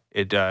 But yeah,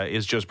 it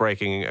is just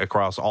breaking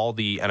across all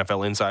the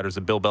NFL insiders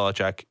that Bill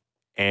Belichick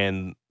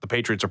and the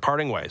Patriots are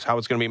parting ways. How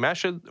it's going to be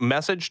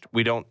messaged,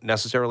 we don't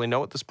necessarily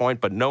know at this point,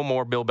 but no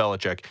more Bill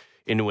Belichick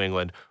in New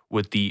England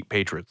with the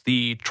Patriots.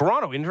 The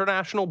Toronto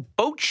International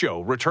Boat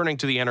Show returning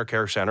to the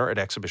Enercare Center at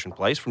Exhibition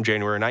Place from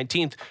January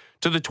 19th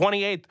to the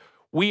 28th.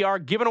 We are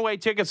giving away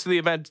tickets to the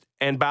event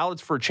and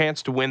ballots for a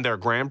chance to win their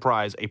grand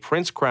prize, a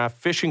Princecraft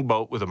fishing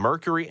boat with a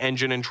Mercury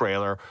engine and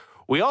trailer.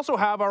 We also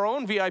have our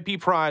own VIP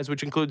prize,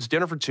 which includes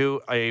dinner for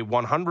two, a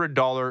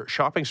 $100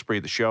 shopping spree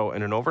at the show,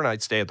 and an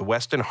overnight stay at the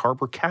Weston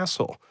Harbor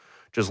Castle.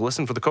 Just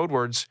listen for the code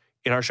words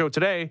in our show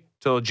today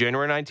till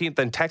January 19th,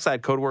 then text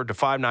that code word to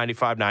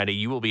 590-590.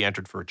 You will be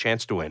entered for a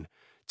chance to win.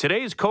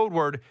 Today's code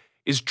word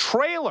is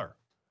trailer.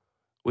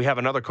 We have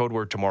another code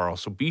word tomorrow,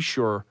 so be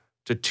sure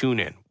to tune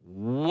in.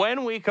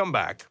 When we come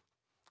back,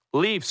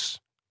 Leafs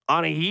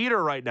on a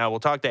heater right now. We'll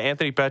talk to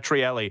Anthony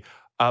Petrielli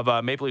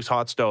of Maple Leafs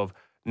Hot Stove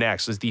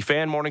next as the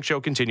Fan Morning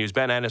Show continues.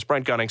 Ben Ennis,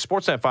 Brent Gunning,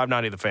 Sportsnet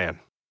 590 The Fan.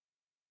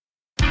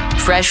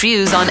 Fresh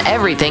views on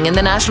everything in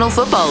the National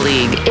Football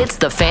League. It's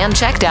the Fan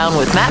Checkdown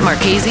with Matt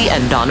Marchese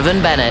and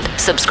Donovan Bennett.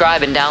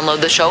 Subscribe and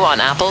download the show on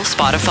Apple,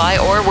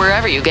 Spotify, or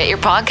wherever you get your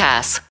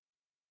podcasts.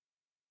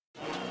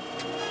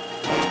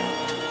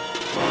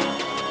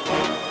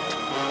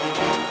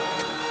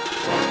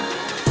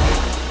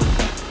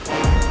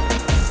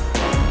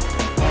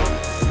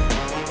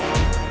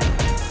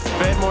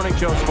 Morning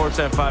Show,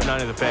 Sportsnet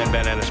 590 The Fan,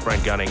 Ben Ennis,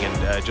 Brent Gunning,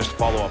 and just to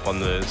follow up on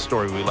the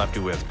story we left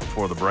you with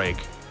before the break,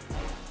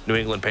 New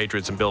England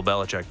Patriots and Bill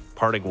Belichick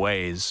parting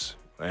ways,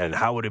 and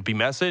how would it be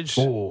messaged?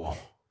 Oh,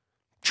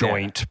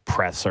 joint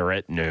presser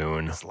at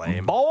noon. That's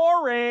lame.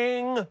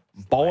 Boring.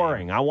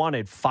 I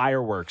wanted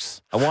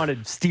fireworks. I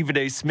wanted Stephen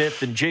A.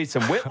 Smith and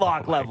Jason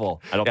Whitlock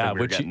level. I don't think we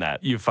were getting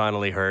that. You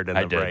finally heard in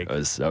the break. It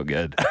was so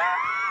good.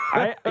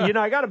 I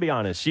got to be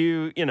honest.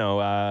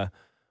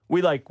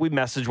 We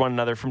message one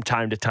another from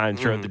time to time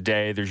throughout the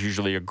day. There's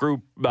usually a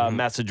group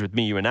message with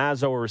me, you, and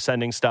Azo, where we're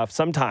sending stuff.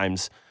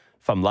 Sometimes,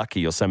 if I'm lucky,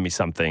 you'll send me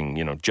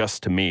something,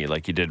 just to me,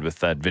 like you did with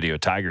that video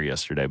Tiger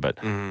yesterday.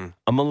 But I'm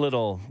a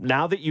little,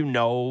 now that you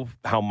know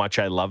how much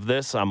I love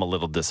this, I'm a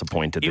little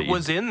disappointed. It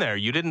was in there.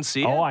 You didn't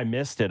see it? Oh, I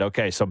missed it.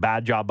 Okay, so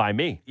bad job by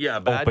me. Yeah,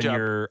 bad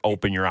job.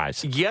 Open your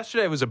eyes.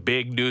 Yesterday was a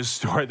big news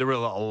story. There were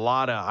a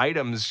lot of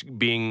items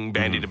being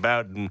bandied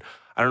about, and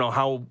I don't know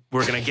how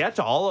we're going to get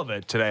to all of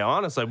it today,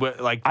 honestly.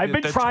 I've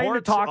been trying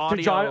to talk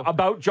to John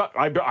about John.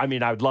 I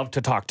mean, I'd love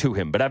to talk to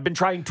him, but I've been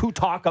trying to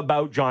talk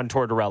about John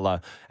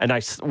Tortorella, and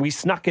we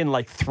snuck in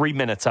like 3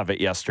 minutes of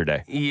it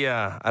yesterday.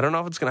 Yeah, I don't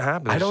know if it's going to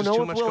happen. I don't know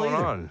too much going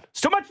on. It's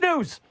too much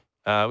news,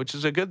 which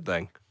is a good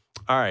thing.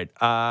 All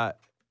right,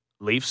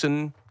 Leafs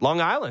in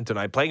Long Island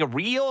tonight, playing a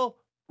real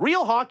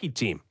hockey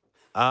team.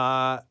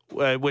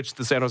 which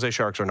the San Jose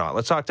Sharks are not.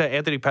 Let's talk to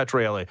Anthony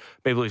Petrielli,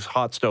 Maple Leafs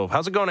hot stove.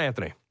 How's it going,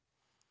 Anthony?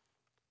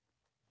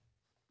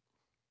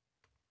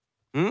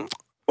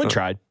 We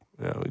tried.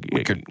 Yeah,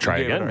 we could try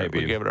again, maybe.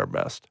 We gave it our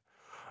best.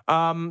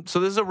 So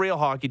this is a real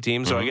hockey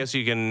team, so I guess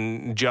you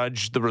can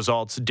judge the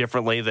results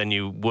differently than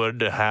you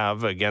would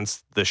have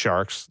against the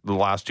Sharks. The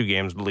last 2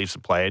 games the Leafs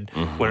have played,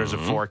 winners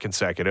of 4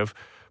 consecutive.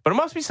 But it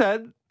must be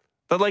said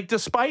that, like,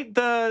 despite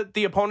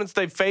the opponents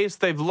they've faced,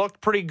 they've looked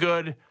pretty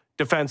good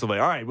defensively.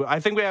 All right, I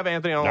think we have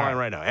Anthony on the line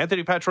right now.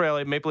 Anthony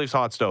Petrielli, Maple Leafs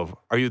hot stove.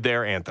 Are you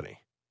there, Anthony?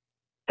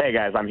 Hey,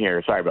 guys, I'm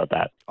here. Sorry about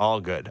that. All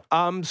good.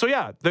 So,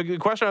 yeah, the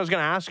question I was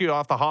going to ask you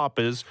off the hop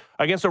is,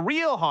 against a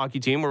real hockey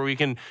team where we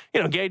can,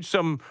 gauge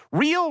some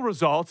real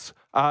results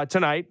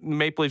tonight,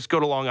 Maple Leafs go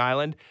to Long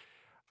Island.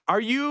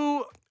 Are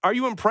you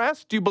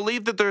impressed? Do you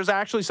believe that there's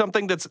actually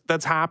something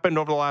that's happened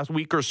over the last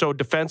week or so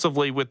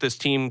defensively with this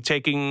team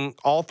taking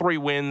all 3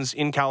 wins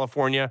in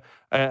California,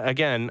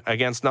 again,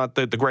 against not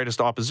the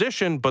greatest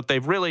opposition, but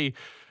they've really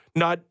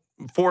not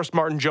forced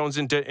Martin Jones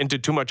into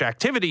too much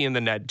activity in the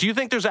net? Do you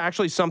think there's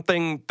actually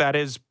something that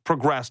has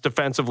progressed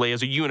defensively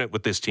as a unit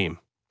with this team?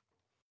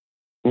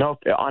 No,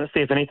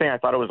 honestly, if anything, I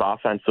thought it was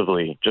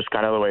offensively, just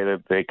kind of the way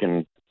that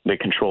they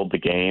controlled the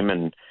game.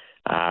 And,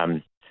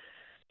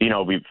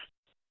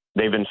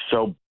 they've been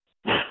so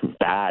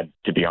bad,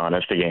 to be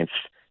honest, against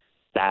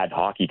bad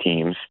hockey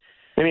teams.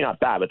 Maybe not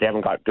bad, but they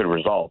haven't got good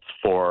results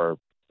for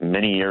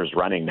many years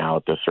running now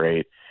at this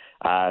rate.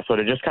 So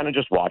to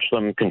just watch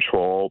them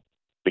control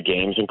the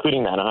games,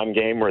 including the Anaheim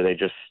game where they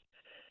just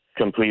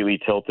completely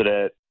tilted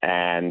it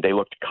and they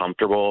looked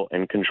comfortable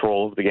in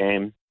control of the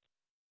game,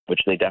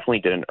 which they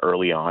definitely didn't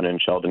early on in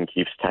Sheldon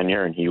Keefe's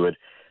tenure. And he would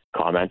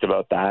comment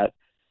about that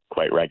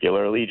quite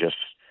regularly, just,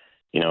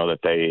 that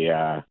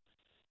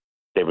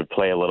they would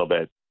play a little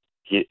bit.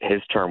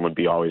 His term would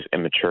be always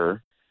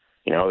immature.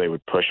 They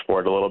would push for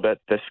it a little bit.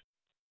 This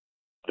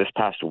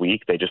past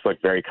week, they just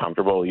looked very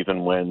comfortable,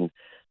 even when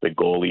the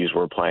goalies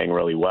were playing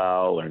really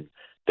well and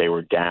they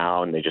were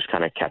down. They just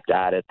kind of kept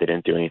at it. They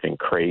didn't do anything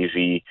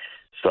crazy.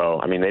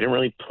 So, they didn't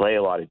really play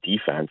a lot of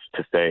defense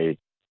to say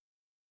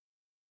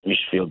you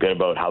should feel good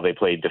about how they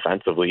played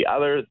defensively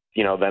other,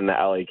 than the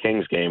LA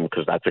Kings game,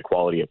 because that's a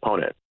quality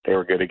opponent. They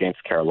were good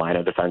against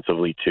Carolina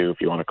defensively too, if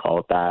you want to call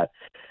it that.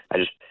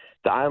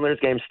 The Islanders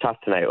game's tough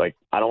tonight. Like,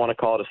 I don't want to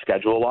call it a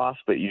schedule loss,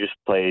 but you just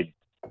played,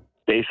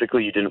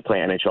 basically you didn't play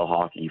NHL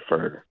hockey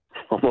for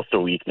almost a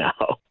week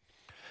now.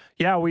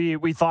 Yeah,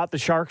 we thought the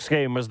Sharks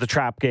game was the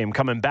trap game,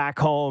 coming back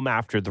home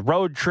after the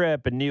road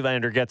trip, and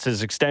Nylander gets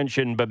his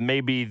extension, but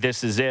maybe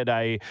this is it.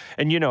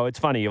 It's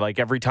funny, like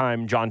every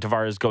time John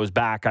Tavares goes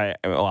back, I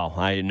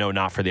know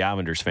not for the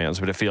Islanders fans,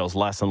 but it feels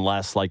less and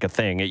less like a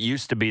thing. It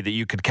used to be that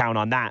you could count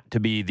on that to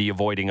be the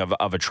avoiding of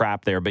a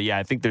trap there, but yeah,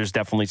 I think there's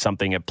definitely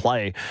something at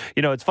play.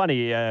 It's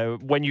funny,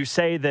 when you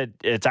say that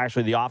it's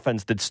actually the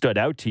offense that stood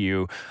out to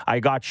you, I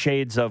got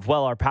shades of,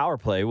 our power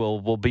play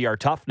will be our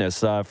toughness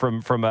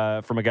from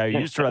a guy who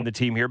used to run the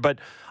team here. But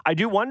I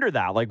do wonder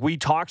that, like, we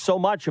talk so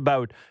much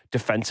about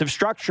defensive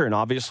structure, and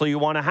obviously you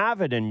want to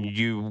have it, and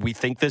we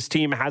think this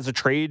team has a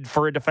trade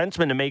for a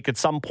defenseman to make at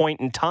some point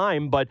in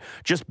time, but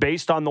just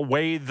based on the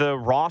way the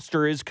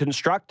roster is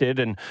constructed,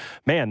 and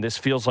man, this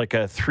feels like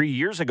a 3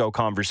 years ago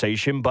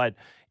conversation, but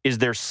is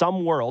there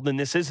some world, and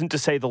this isn't to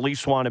say the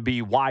Leafs want to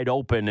be wide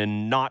open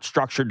and not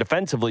structured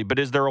defensively, but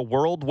is there a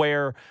world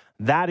where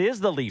that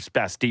is the Leafs'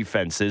 best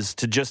defense, is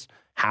to just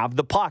have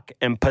the puck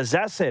and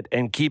possess it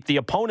and keep the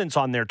opponents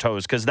on their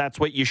toes, because that's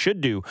what you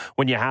should do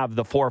when you have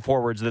the 4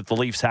 forwards that the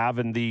Leafs have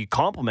and the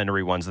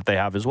complementary ones that they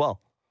have as well.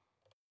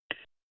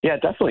 Yeah,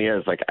 it definitely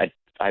is. Like,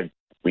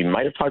 we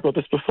might have talked about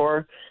this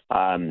before,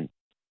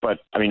 but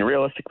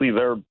realistically,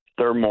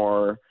 they're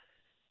more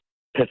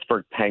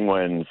Pittsburgh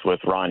Penguins with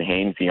Ron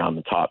Hainsey on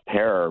the top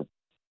pair,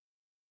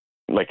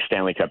 like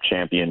Stanley Cup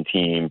champion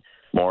team,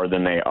 more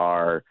than they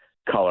are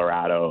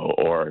Colorado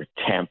or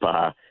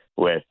Tampa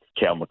with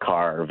Cale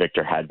Makar,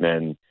 Victor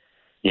Hedman,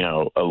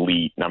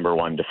 elite number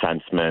 1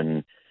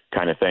 defenseman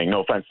kind of thing.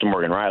 No offense to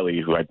Morgan Riley,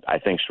 who I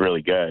think is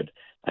really good.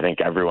 I think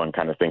everyone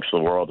kind of thinks the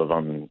world of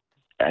him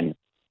and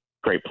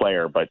great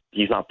player, but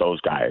he's not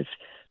those guys,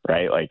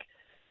 right? Like,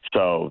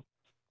 so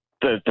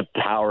the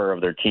power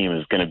of their team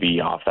is going to be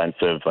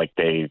offensive. Like,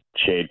 they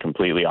shade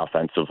completely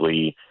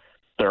offensively.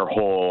 Their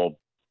whole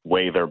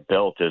way they're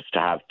built is to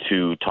have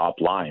 2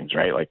 top lines,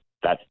 right? Like,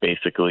 that's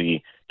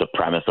basically the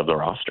premise of the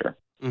roster.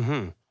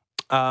 Mm-hmm.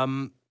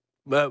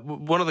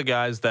 One of the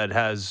guys that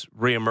has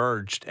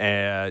reemerged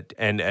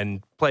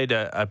and played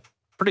a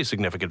pretty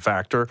significant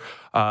factor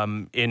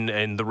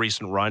in the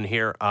recent run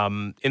here.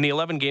 In the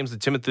 11 games that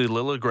Timothy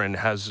Liljegren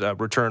has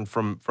returned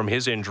from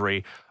his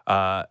injury,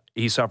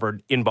 he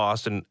suffered in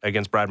Boston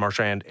against Brad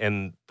Marchand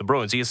and the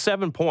Bruins. He has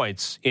 7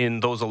 points in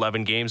those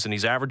 11 games, and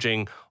he's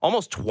averaging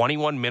almost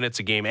 21 minutes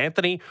a game.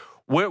 Anthony,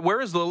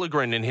 where is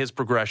Liljegren in his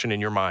progression in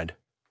your mind?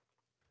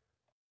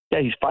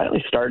 Yeah, he's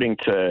finally starting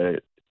to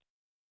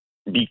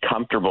be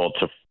comfortable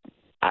to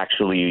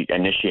actually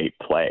initiate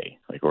play.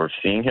 Like, we're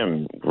seeing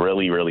him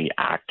really, really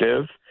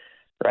active,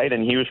 right?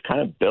 And he was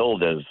kind of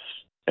billed as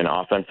an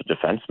offensive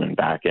defenseman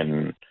back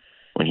in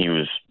when he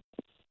was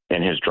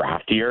in his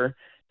draft year.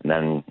 And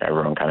then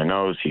everyone kind of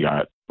knows he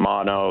got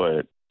mono.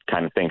 It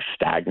kind of things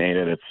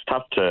stagnated. It's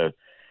tough to,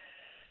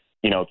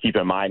 keep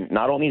in mind.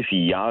 Not only is he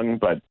young,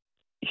 but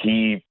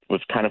he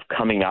was kind of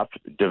coming up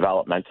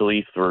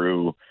developmentally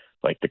through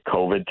like the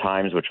COVID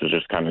times, which was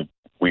just kind of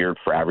weird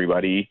for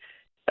everybody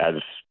as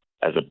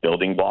a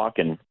building block.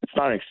 And it's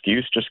not an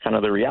excuse, just kind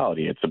of the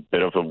reality. It's a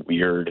bit of a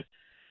weird,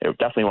 it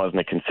definitely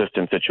wasn't a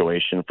consistent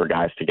situation for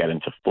guys to get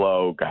into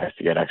flow, guys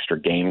to get extra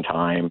game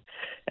time.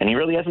 And he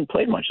really hasn't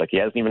played much. Like he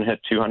hasn't even hit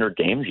 200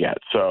 games yet.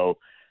 So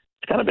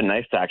it's kind of been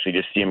nice to actually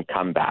just see him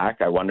come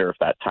back. I wonder if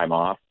that time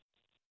off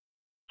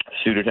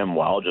suited him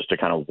well, just to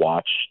kind of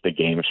watch the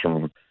games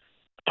from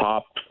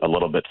top, a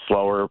little bit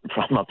slower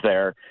from up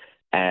there,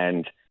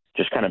 and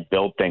just kind of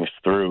build things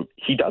through.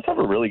 He does have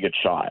a really good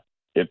shot.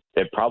 It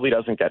probably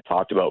doesn't get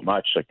talked about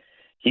much. Like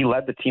he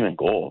led the team in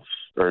goals,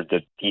 or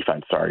the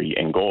defense,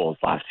 in goals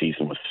last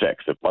season with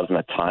 6. It wasn't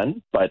a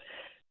ton, but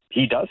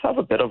he does have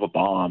a bit of a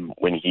bomb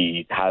when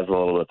he has a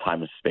little bit of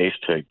time and space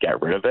to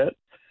get rid of it.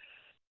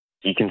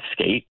 He can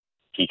skate.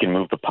 He can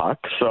move the puck.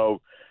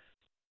 So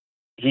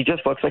he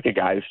just looks like a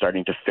guy who's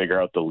starting to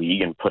figure out the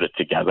league and put it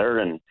together.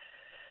 And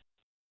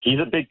he's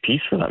a big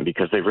piece for them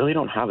because they really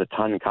don't have a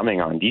ton coming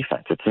on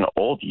defense. It's an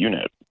old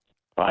unit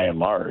by and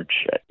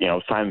large.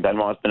 Simon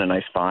Benoit's been a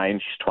nice find.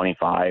 He's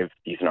 25.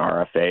 He's an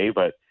RFA.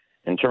 But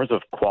in terms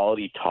of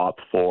quality top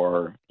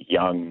 4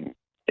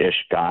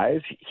 young-ish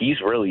guys, he's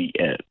really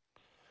it.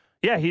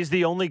 Yeah, he's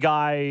the only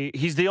guy.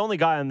 He's the only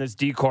guy on this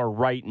decor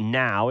right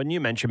now. And you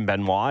mentioned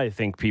Benoit. I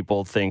think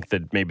people think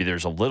that maybe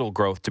there's a little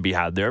growth to be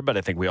had there, but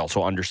I think we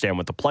also understand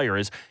what the player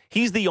is.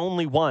 He's the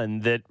only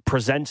one that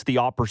presents the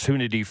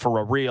opportunity for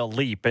a real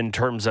leap in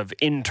terms of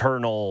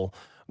internal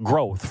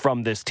growth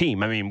from this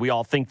team. I mean, we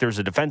all think there's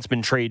a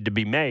defenseman trade to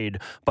be made,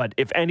 but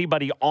if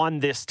anybody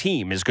on this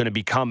team is going to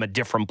become a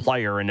different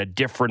player and a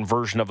different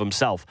version of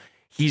himself,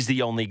 he's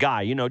the only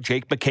guy.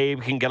 Jake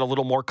McCabe can get a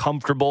little more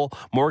comfortable.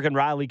 Morgan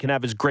Riley can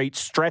have his great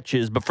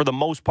stretches, but for the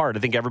most part, I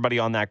think everybody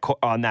on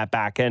that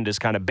back end is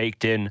kind of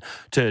baked in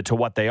to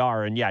what they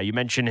are. And yeah, you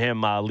mentioned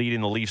him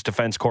leading the Leafs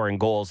defense core in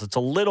goals. It's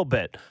a little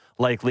bit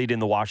like leading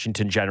the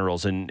Washington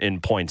Generals in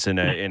points in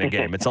a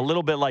game. It's a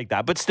little bit like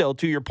that, but still,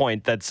 to your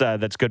point, that's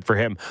good for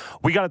him.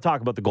 We got to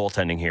talk about the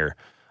goaltending here.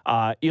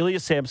 Ilya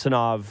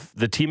Samsonov,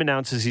 the team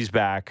announces he's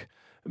back.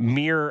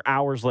 Mere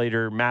hours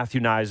later, Matthew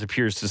Knies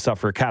appears to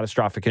suffer a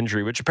catastrophic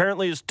injury, which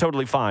apparently is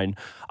totally fine.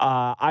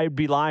 I'd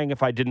be lying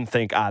if I didn't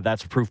think,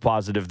 that's proof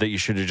positive that you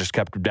should have just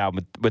kept him down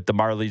with the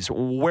Marlies.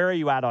 Where are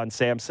you at on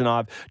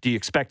Samsonov? Do you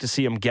expect to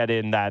see him get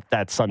in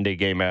that Sunday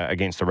game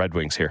against the Red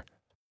Wings here?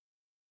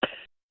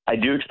 I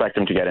do expect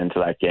him to get into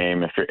that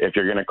game. If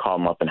you're going to call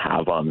him up and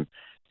have him,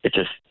 at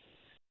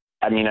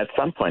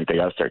some point they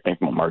got to start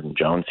thinking about Martin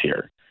Jones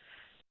here.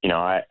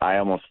 I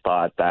almost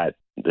thought that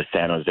the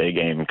San Jose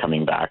game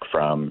coming back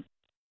from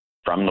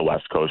the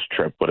West Coast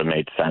trip would have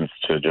made sense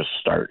to just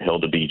start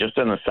Hildeby, just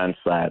in the sense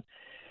that,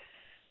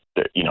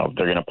 they're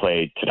going to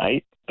play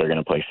tonight. They're going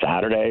to play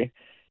Saturday.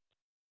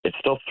 It's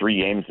still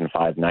 3 games in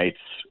 5 nights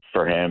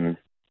for him.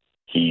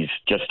 He's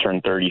just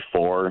turned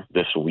 34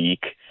 this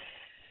week.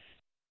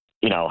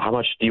 How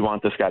much do you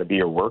want this guy to be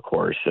your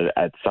workhorse?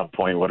 At some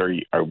point,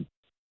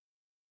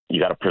 you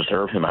got to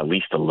preserve him at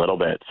least a little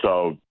bit.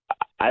 So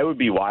I would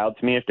be wild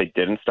to me if they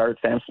didn't start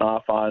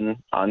Samsonov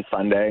on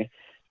Sunday.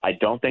 I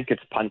don't think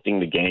it's punting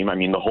the game. I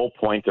mean, the whole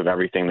point of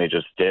everything they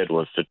just did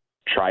was to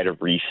try to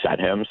reset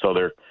him. So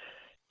they're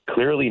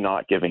clearly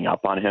not giving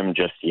up on him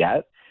just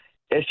yet.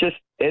 It's just,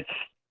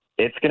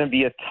 it's going to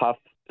be a tough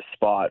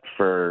spot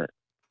for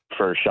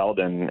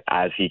Sheldon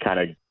as he kind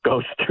of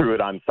goes through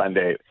it on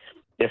Sunday.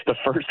 If the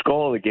first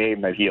goal of the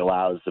game that he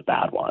allows is a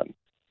bad one,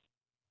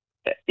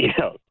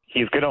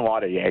 he's going to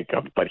want to yank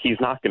him, but he's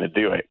not going to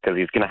do it because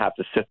he's going to have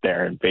to sit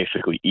there and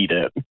basically eat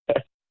it.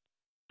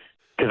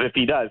 Because if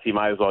he does, he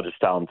might as well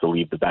just tell him to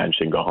leave the bench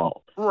and go home.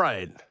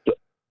 Right.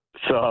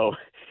 So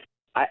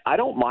I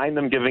don't mind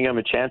them giving him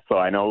a chance, though.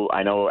 I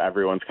know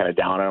everyone's kind of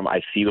down on him.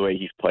 I see the way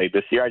he's played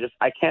this year.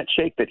 I can't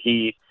shake that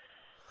he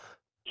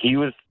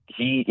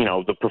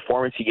the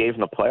performance he gave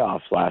in the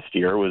playoffs last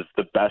year was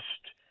the best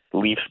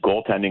Leafs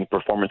goaltending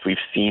performance we've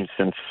seen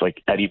since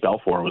Eddie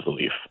Belfour was a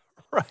Leaf.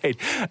 Right.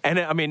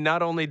 And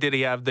not only did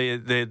he have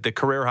the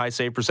career high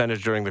save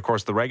percentage during the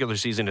course of the regular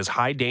season, his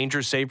high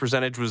danger save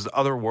percentage was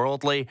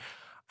otherworldly.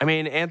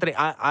 Anthony,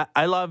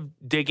 I love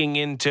digging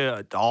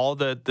into all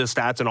the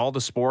stats and all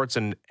the sports,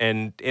 and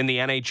in the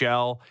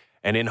NHL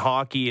and in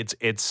hockey,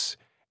 it's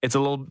a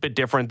little bit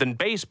different than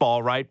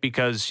baseball, right?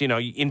 Because,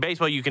 in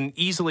baseball, you can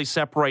easily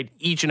separate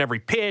each and every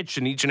pitch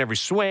and each and every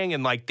swing.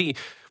 And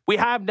we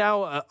have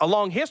now a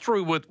long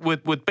history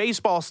with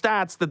baseball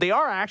stats that they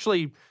are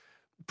actually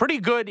pretty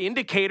good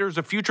indicators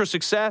of future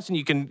success, and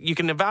you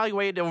can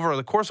evaluate over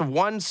the course of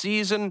one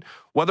season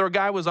whether a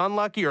guy was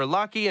unlucky or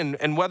lucky,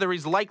 and whether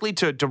he's likely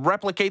to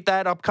replicate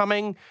that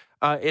upcoming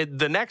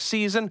the next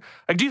season.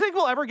 Do you think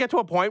we'll ever get to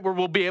a point where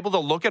we'll be able to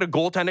look at a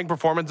goaltending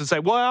performance and say,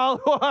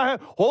 well,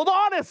 hold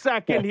on a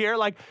second here?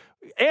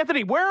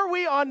 Anthony, where are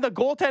we on the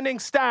goaltending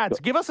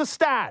stats? Give us a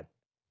stat.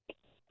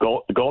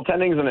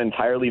 Goaltending is an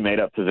entirely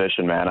made-up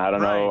position, man. I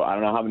don't know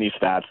how many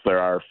stats there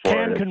are for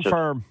Can it.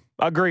 confirm.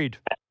 Agreed.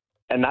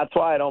 And that's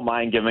why I don't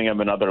mind giving him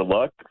another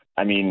look.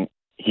 I mean,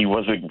 he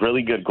was a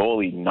really good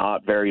goalie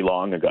not very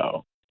long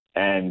ago.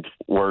 And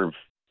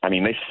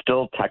they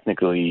still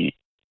technically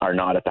are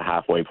not at the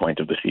halfway point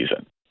of the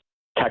season.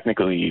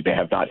 Technically, they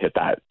have not hit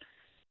that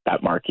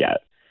mark yet.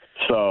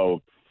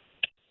 So,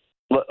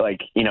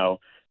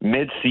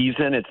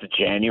 mid-season, it's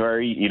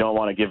January. You don't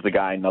want to give the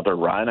guy another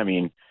run. I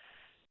mean,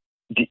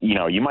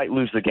 you might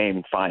lose the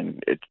game, fine.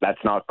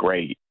 That's not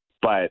great.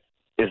 But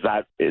is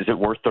it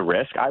worth the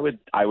risk? I would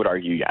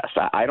argue yes.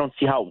 I don't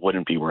see how it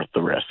wouldn't be worth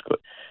the risk.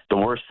 The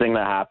worst thing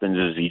that happens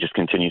is he just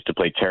continues to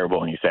play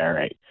terrible, and you say, all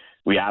right,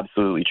 we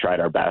absolutely tried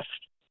our best.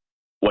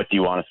 What do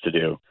you want us to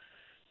do?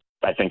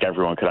 I think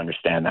everyone could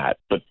understand that.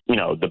 But,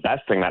 the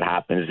best thing that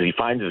happens is he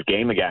finds his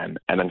game again,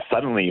 and then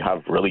suddenly you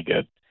have really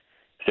good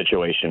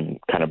situation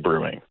kind of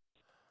brewing.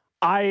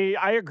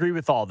 I agree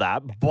with all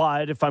that,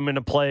 but if I'm going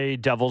to play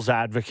devil's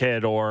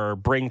advocate or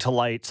bring to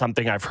light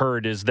something I've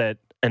heard is that,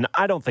 and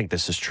I don't think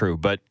this is true,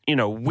 but,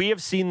 we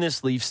have seen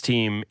this Leafs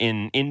team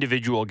in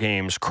individual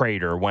games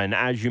crater when,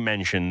 as you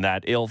mentioned,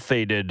 that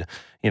ill-fated,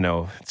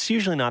 it's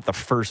usually not the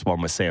first one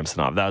with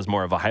Samsonov. That was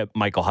more of a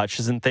Michael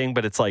Hutchison thing,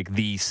 but it's like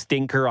the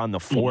stinker on the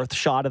fourth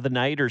shot of the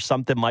night or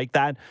something like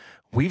that.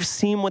 We've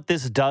seen what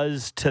this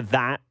does to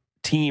that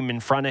team in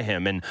front of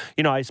him. And,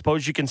 I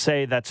suppose you can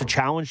say that's a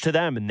challenge to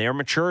them and their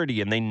maturity,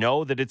 and they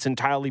know that it's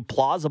entirely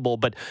plausible.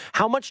 But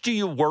how much do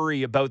you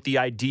worry about the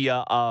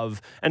idea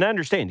of, and I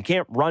understand you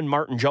can't run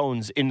Martin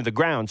Jones into the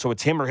ground, so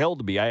it's him or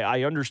Hildeby.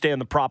 I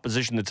understand the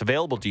proposition that's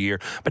available to you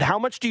here, but how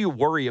much do you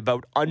worry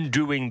about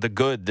undoing the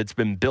good that's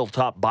been built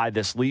up by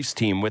this Leafs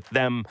team with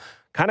them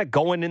kind of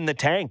going in the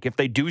tank if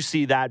they do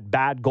see that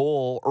bad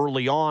goal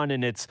early on,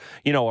 and it's,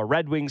 a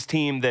Red Wings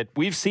team that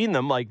we've seen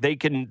them, like they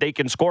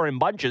can score in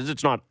bunches.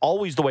 It's not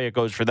always the way it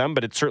goes for them,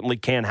 but it certainly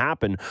can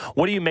happen.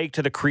 What do you make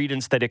to the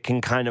credence that it can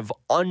kind of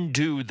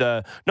undo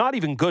the, not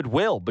even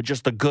goodwill, but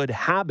just the good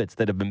habits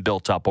that have been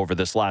built up over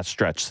this last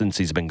stretch since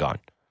he's been gone?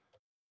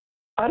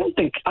 I don't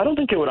think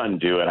it would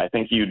undo it. I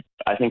think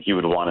you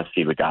would want to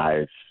see the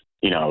guys,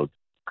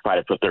 try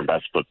to put their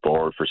best foot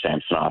forward for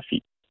Samsonov.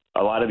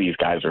 A lot of these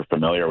guys are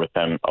familiar with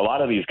him. A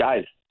lot of these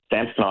guys,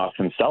 Samsonov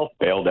himself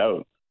bailed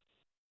out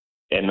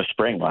in the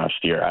spring last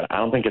year. I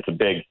don't think it's a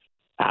big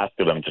ask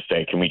of them to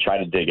say, can we try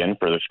to dig in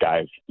for this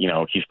guy?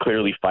 He's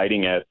clearly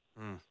fighting it.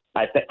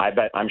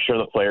 I'm sure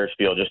the players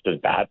feel just as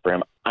bad for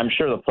him. I'm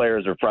sure the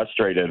players are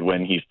frustrated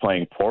when he's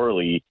playing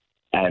poorly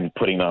and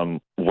putting them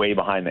way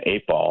behind the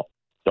eight ball.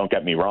 Don't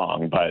get me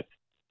wrong, but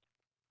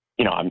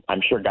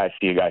I'm sure guys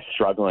see a guy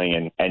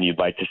struggling, and you'd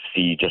like to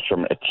see, just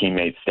from a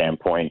teammate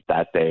standpoint,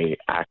 that they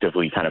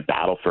actively kind of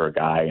battle for a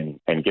guy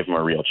and give him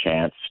a real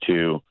chance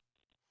to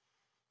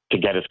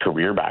get his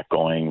career back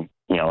going.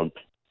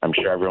 I'm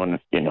sure everyone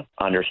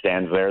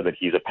understands there that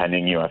he's a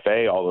pending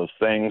UFA, all those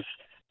things.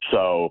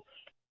 So,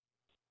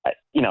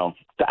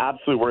 the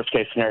absolute worst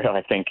case scenario,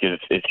 I think,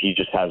 is he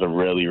just has a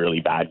really,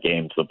 really bad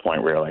game to the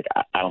point where, like,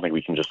 I don't think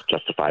we can just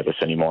justify this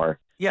anymore.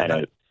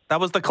 Yeah,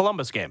 that was the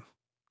Columbus game.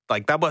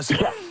 Like that was,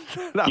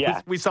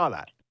 we saw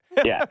that.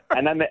 Yeah,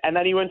 and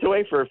then he went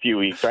away for a few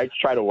weeks, right, to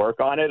try to work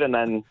on it, and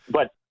then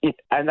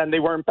they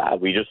weren't bad.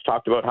 We just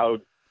talked about how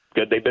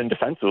good they've been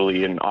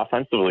defensively and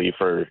offensively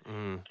for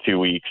 2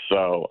 weeks.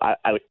 So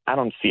I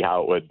don't see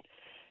how it would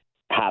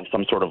have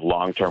some sort of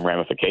long-term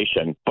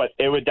ramification, but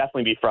it would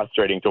definitely be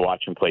frustrating to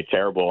watch him play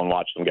terrible and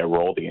watch them get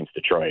rolled against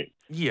Detroit.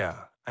 Yeah.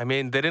 I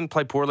mean, they didn't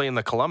play poorly in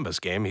the Columbus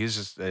game. He's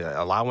just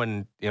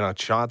allowing,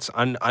 shots,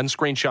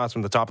 unscreened shots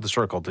from the top of the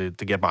circle to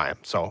get by him.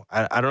 So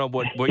I don't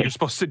know what you're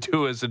supposed to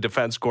do as a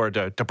defense scorer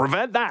to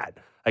prevent that.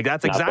 Like,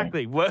 that's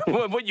exactly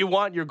what you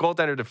want your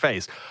goaltender to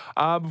face.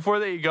 Before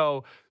that you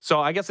go, so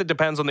I guess it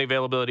depends on the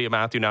availability of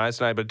Matthew Nyes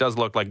tonight, but it does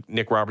look like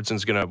Nick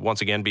Robertson's going to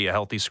once again be a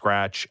healthy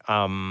scratch.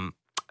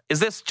 Is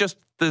this just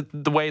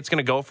the way it's going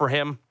to go for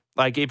him?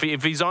 Like, if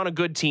he's on a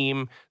good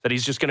team, that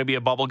he's just going to be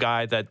a bubble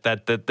guy,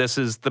 that this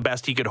is the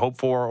best he could hope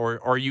for,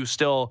 or are you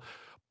still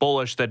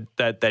bullish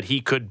that he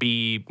could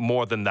be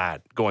more than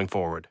that going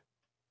forward?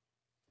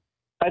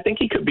 I think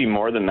he could be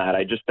more than that.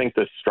 I just think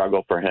the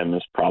struggle for him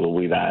is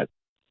probably that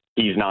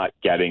he's not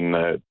getting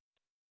the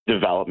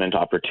development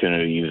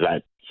opportunities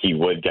that he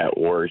would get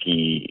were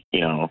he,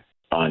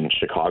 on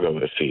Chicago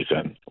this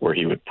season, where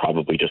he would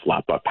probably just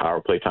lap up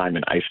power play time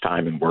and ice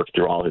time and work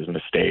through all his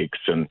mistakes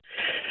and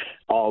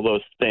all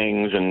those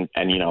things. And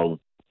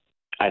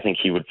I think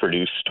he would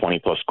produce 20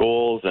 plus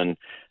goals, and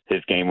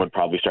his game would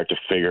probably start to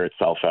figure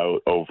itself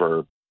out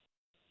over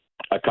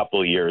a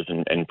couple of years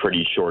in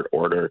pretty short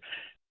order.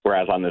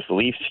 Whereas on this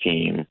Leafs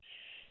team,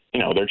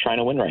 they're trying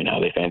to win right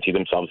now. They fancy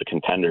themselves a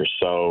contender.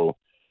 So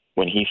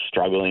when he's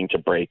struggling to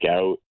break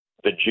out,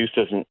 the juice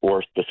isn't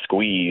worth the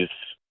squeeze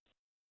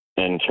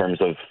in terms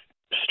of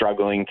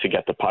struggling to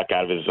get the puck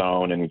out of his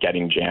zone and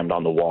getting jammed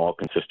on the wall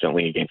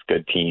consistently against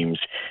good teams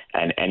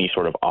and any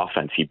sort of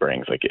offense he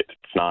brings. Like, it's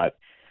not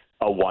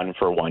a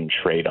 1-for-1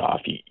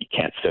 trade-off. You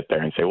can't sit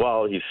there and say,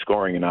 well, he's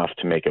scoring enough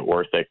to make it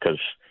worth it, because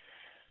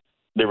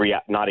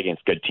not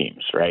against good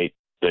teams, right?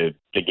 The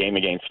game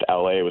against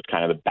LA was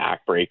kind of the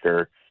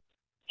backbreaker.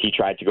 He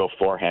tried to go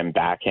forehand,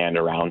 backhand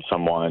around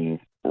someone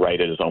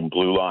right at his own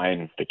blue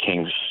line. The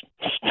Kings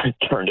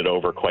turned it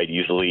over quite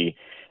easily.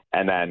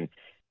 And then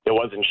it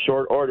was in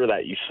short order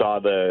that you saw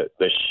the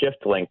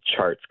shift length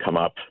charts come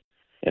up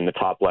in the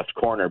top left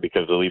corner,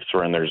 because the Leafs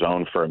were in their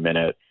zone for a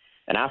minute.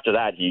 And after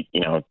that, he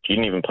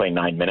didn't even play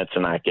 9 minutes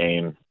in that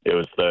game. It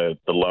was the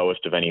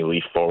lowest of any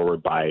Leaf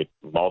forward by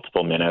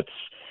multiple minutes.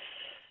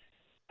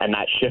 And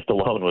that shift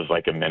alone was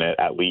like a minute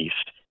at least.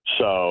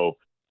 So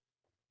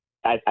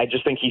I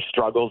just think he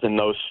struggles in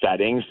those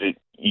settings. I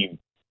do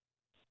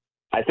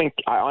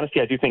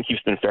think he's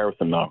been fair with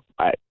him, though.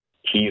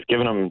 He's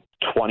given him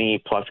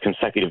 20-plus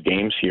consecutive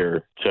games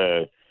here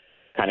to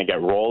kind of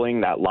get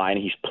rolling. That line,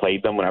 he's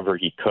played them whenever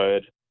he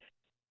could.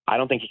 I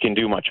don't think he can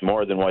do much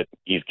more than what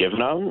he's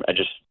given him. I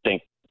just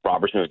think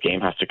Robertson's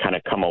game has to kind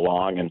of come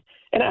along, and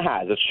it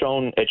has.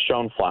 It's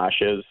shown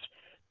flashes,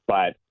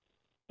 but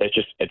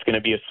it's going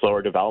to be a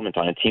slower development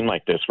on a team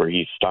like this, where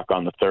he's stuck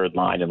on the third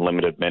line in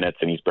limited minutes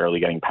and he's barely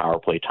getting power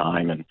play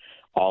time and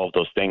all of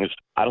those things.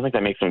 I don't think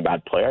that makes him a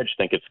bad player. I just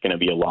think it's going to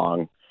be a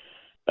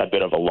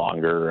bit of a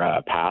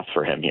longer path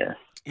for him here.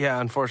 Yeah,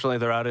 unfortunately,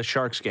 they're out of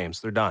Sharks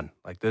games. They're done.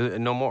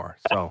 No more.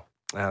 So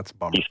that's a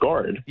bummer. He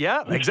scored.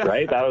 Yeah, exactly.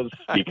 Right? That was,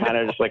 you kind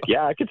of just like,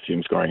 yeah, I could see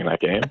him scoring in that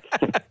game.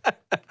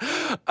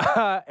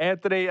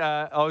 Anthony,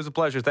 always a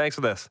pleasure. Thanks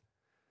for this.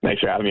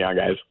 Thanks for having me on,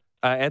 guys.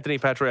 Anthony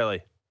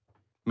Petrelli,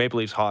 Maple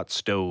Leafs hot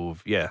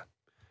stove. Yeah.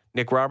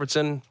 Nick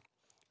Robertson,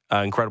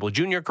 incredible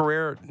junior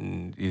career.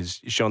 He's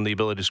shown the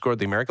ability to score at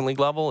the American League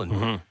level.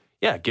 And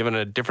yeah, given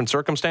a different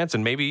circumstance,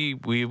 and maybe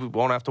we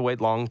won't have to wait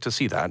long to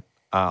see that.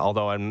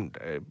 Although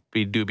I'd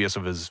be dubious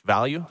of his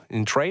value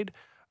in trade,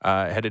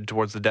 headed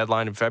towards the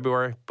deadline in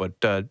February. But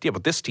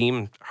but this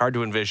team, hard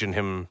to envision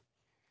him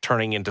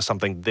turning into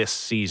something this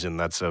season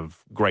that's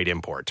of great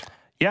import.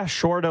 Yeah,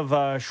 short of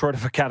a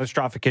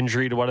catastrophic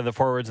injury to one of the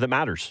forwards that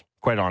matters.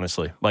 Quite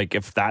honestly, like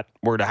if that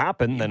were to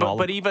happen, then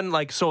but even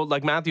like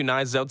Matthew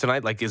Nyes is out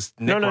tonight. Like, is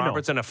Nick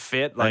Robertson a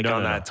fit on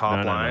that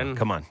top line?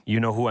 Come on, you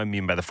know who I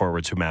mean by the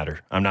forwards who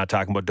matter. I'm not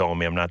talking about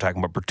Domi. I'm not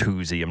talking about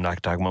Bertuzzi. I'm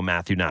not talking about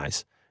Matthew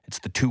Nyes. It's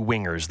the two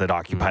wingers that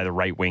occupy the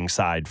right wing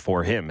side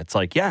for him. It's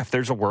like, yeah, if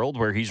there's a world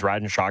where he's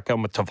riding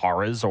shotgun with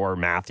Tavares or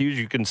Matthews,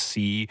 you can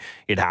see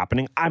it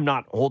happening. I'm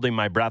not holding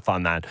my breath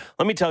on that.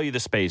 Let me tell you the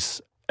space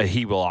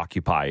he will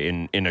occupy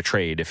in a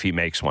trade if he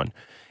makes one.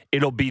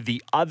 It'll be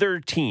the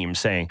other team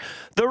saying,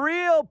 the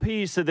real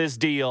piece of this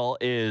deal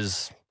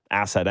is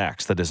asset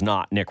X that is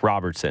not Nick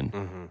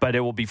Robertson. But it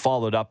will be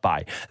followed up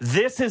by,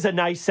 this is a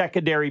nice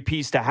secondary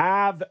piece to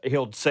have.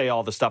 He'll say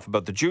all the stuff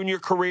about the junior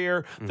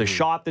career, the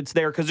shot that's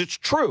there, because it's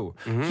true.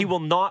 He will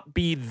not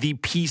be the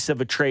piece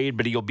of a trade,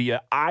 but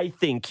I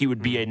think he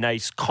would be a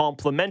nice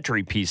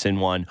complementary piece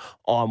on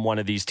one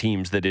of these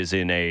teams that is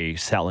in a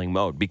selling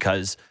mode.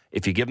 Because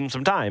if you give him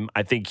some time,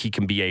 I think he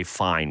can be a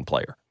fine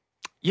player.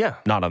 Yeah.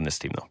 Not on this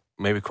team, though.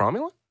 Maybe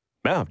Cromwell?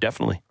 Yeah,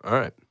 definitely. All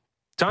right.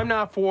 Time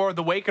now for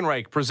the Wake and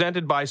Rake,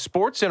 presented by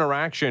Sports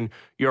Interaction,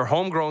 your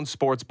homegrown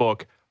sports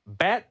book.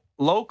 Bet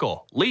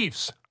local.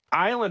 Leafs,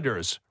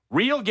 Islanders,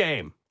 real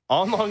game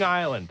on Long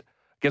Island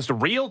against a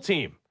real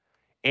team.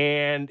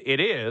 And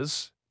it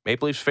is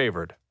Maple Leafs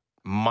favored.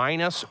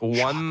 Minus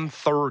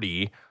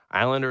 130.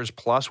 Islanders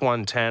plus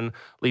 110.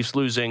 Leafs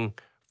losing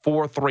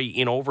 4-3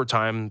 in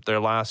overtime their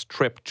last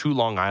trip to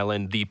Long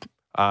Island. The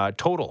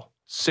total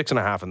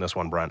 6.5 in this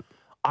one, Brent.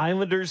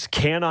 Islanders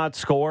cannot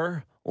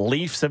score.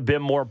 Leafs have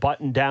been more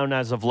buttoned down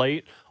as of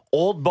late.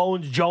 Old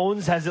Bones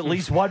Jones has at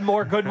least one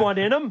more good one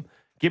in him.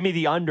 Give me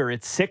the under.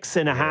 It's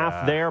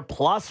 6.5 there,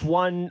 plus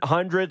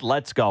 100.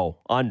 Let's go.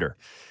 Under.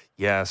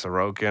 Yeah,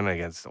 Sorokin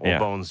against Old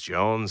Bones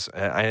Jones.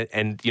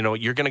 And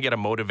you're going to get a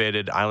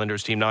motivated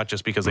Islanders team, not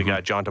just because they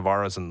got John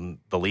Tavares and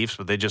the Leafs,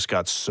 but they just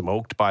got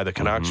smoked by the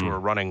Canucks who were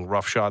running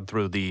roughshod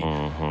through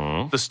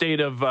the state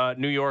of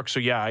New York.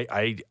 So, yeah,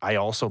 I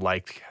also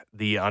like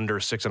the under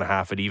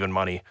 6.5 at even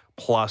money,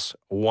 plus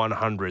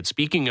 100.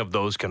 Speaking of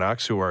those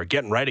Canucks who are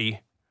getting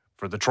ready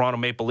for the Toronto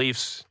Maple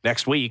Leafs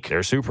next week.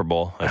 Their Super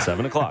Bowl at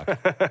 7 o'clock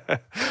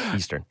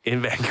Eastern.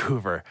 In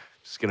Vancouver.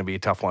 It's going to be a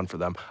tough one for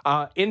them.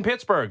 In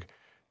Pittsburgh,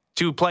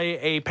 to play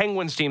a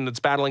Penguins team that's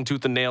battling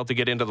tooth and nail to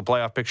get into the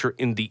playoff picture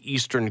in the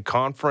Eastern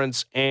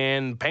Conference.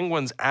 And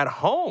Penguins at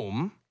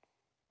home,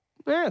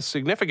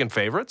 significant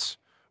favorites,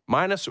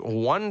 minus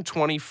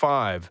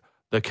 125.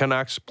 The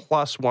Canucks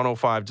plus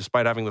 105,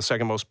 despite having the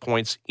second most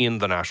points in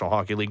the National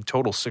Hockey League.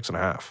 Total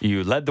 6.5.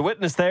 You led the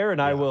witness there,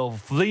 and I will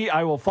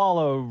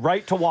follow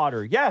right to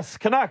water. Yes,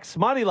 Canucks,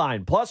 money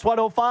line, plus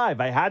 105.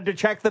 I had to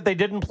check that they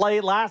didn't play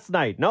last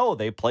night. No,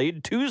 they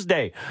played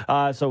Tuesday.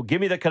 So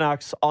give me the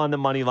Canucks on the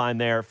money line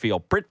there.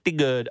 Feel pretty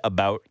good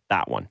about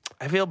that one.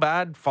 I feel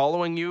bad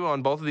following you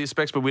on both of these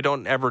picks, but we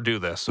don't ever do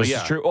this. So this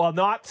is true. Well,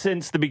 not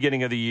since the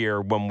beginning of the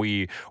year when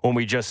we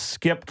just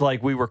skipped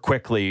like we were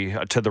quickly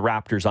to the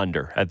Raptors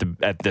under at the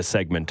at this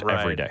segment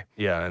every day.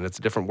 Yeah, and it's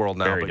a different world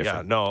now. Very but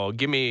different. yeah, no,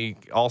 give me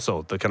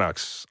also the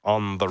Canucks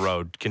on the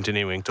road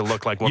continuing to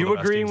look like one of the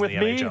best agreeing teams with in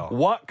the me? NHL.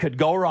 What could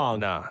go wrong?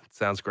 Nah,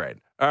 sounds great.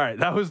 All right,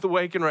 that was the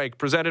Wake and Rake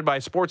presented by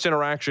Sports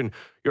Interaction,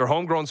 your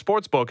homegrown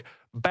sports book.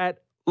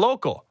 Bet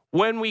local.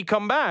 When we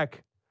come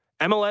back,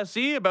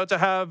 MLSE about to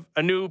have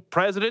a new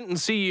president and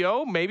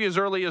CEO, maybe as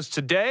early as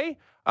today.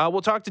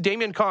 We'll talk to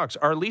Damian Cox,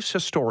 our Leafs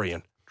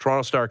historian,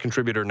 Toronto Star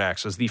contributor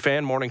next as the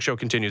Fan Morning Show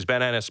continues.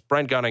 Ben Ennis,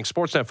 Brent Gunning,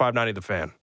 Sportsnet 590 The Fan.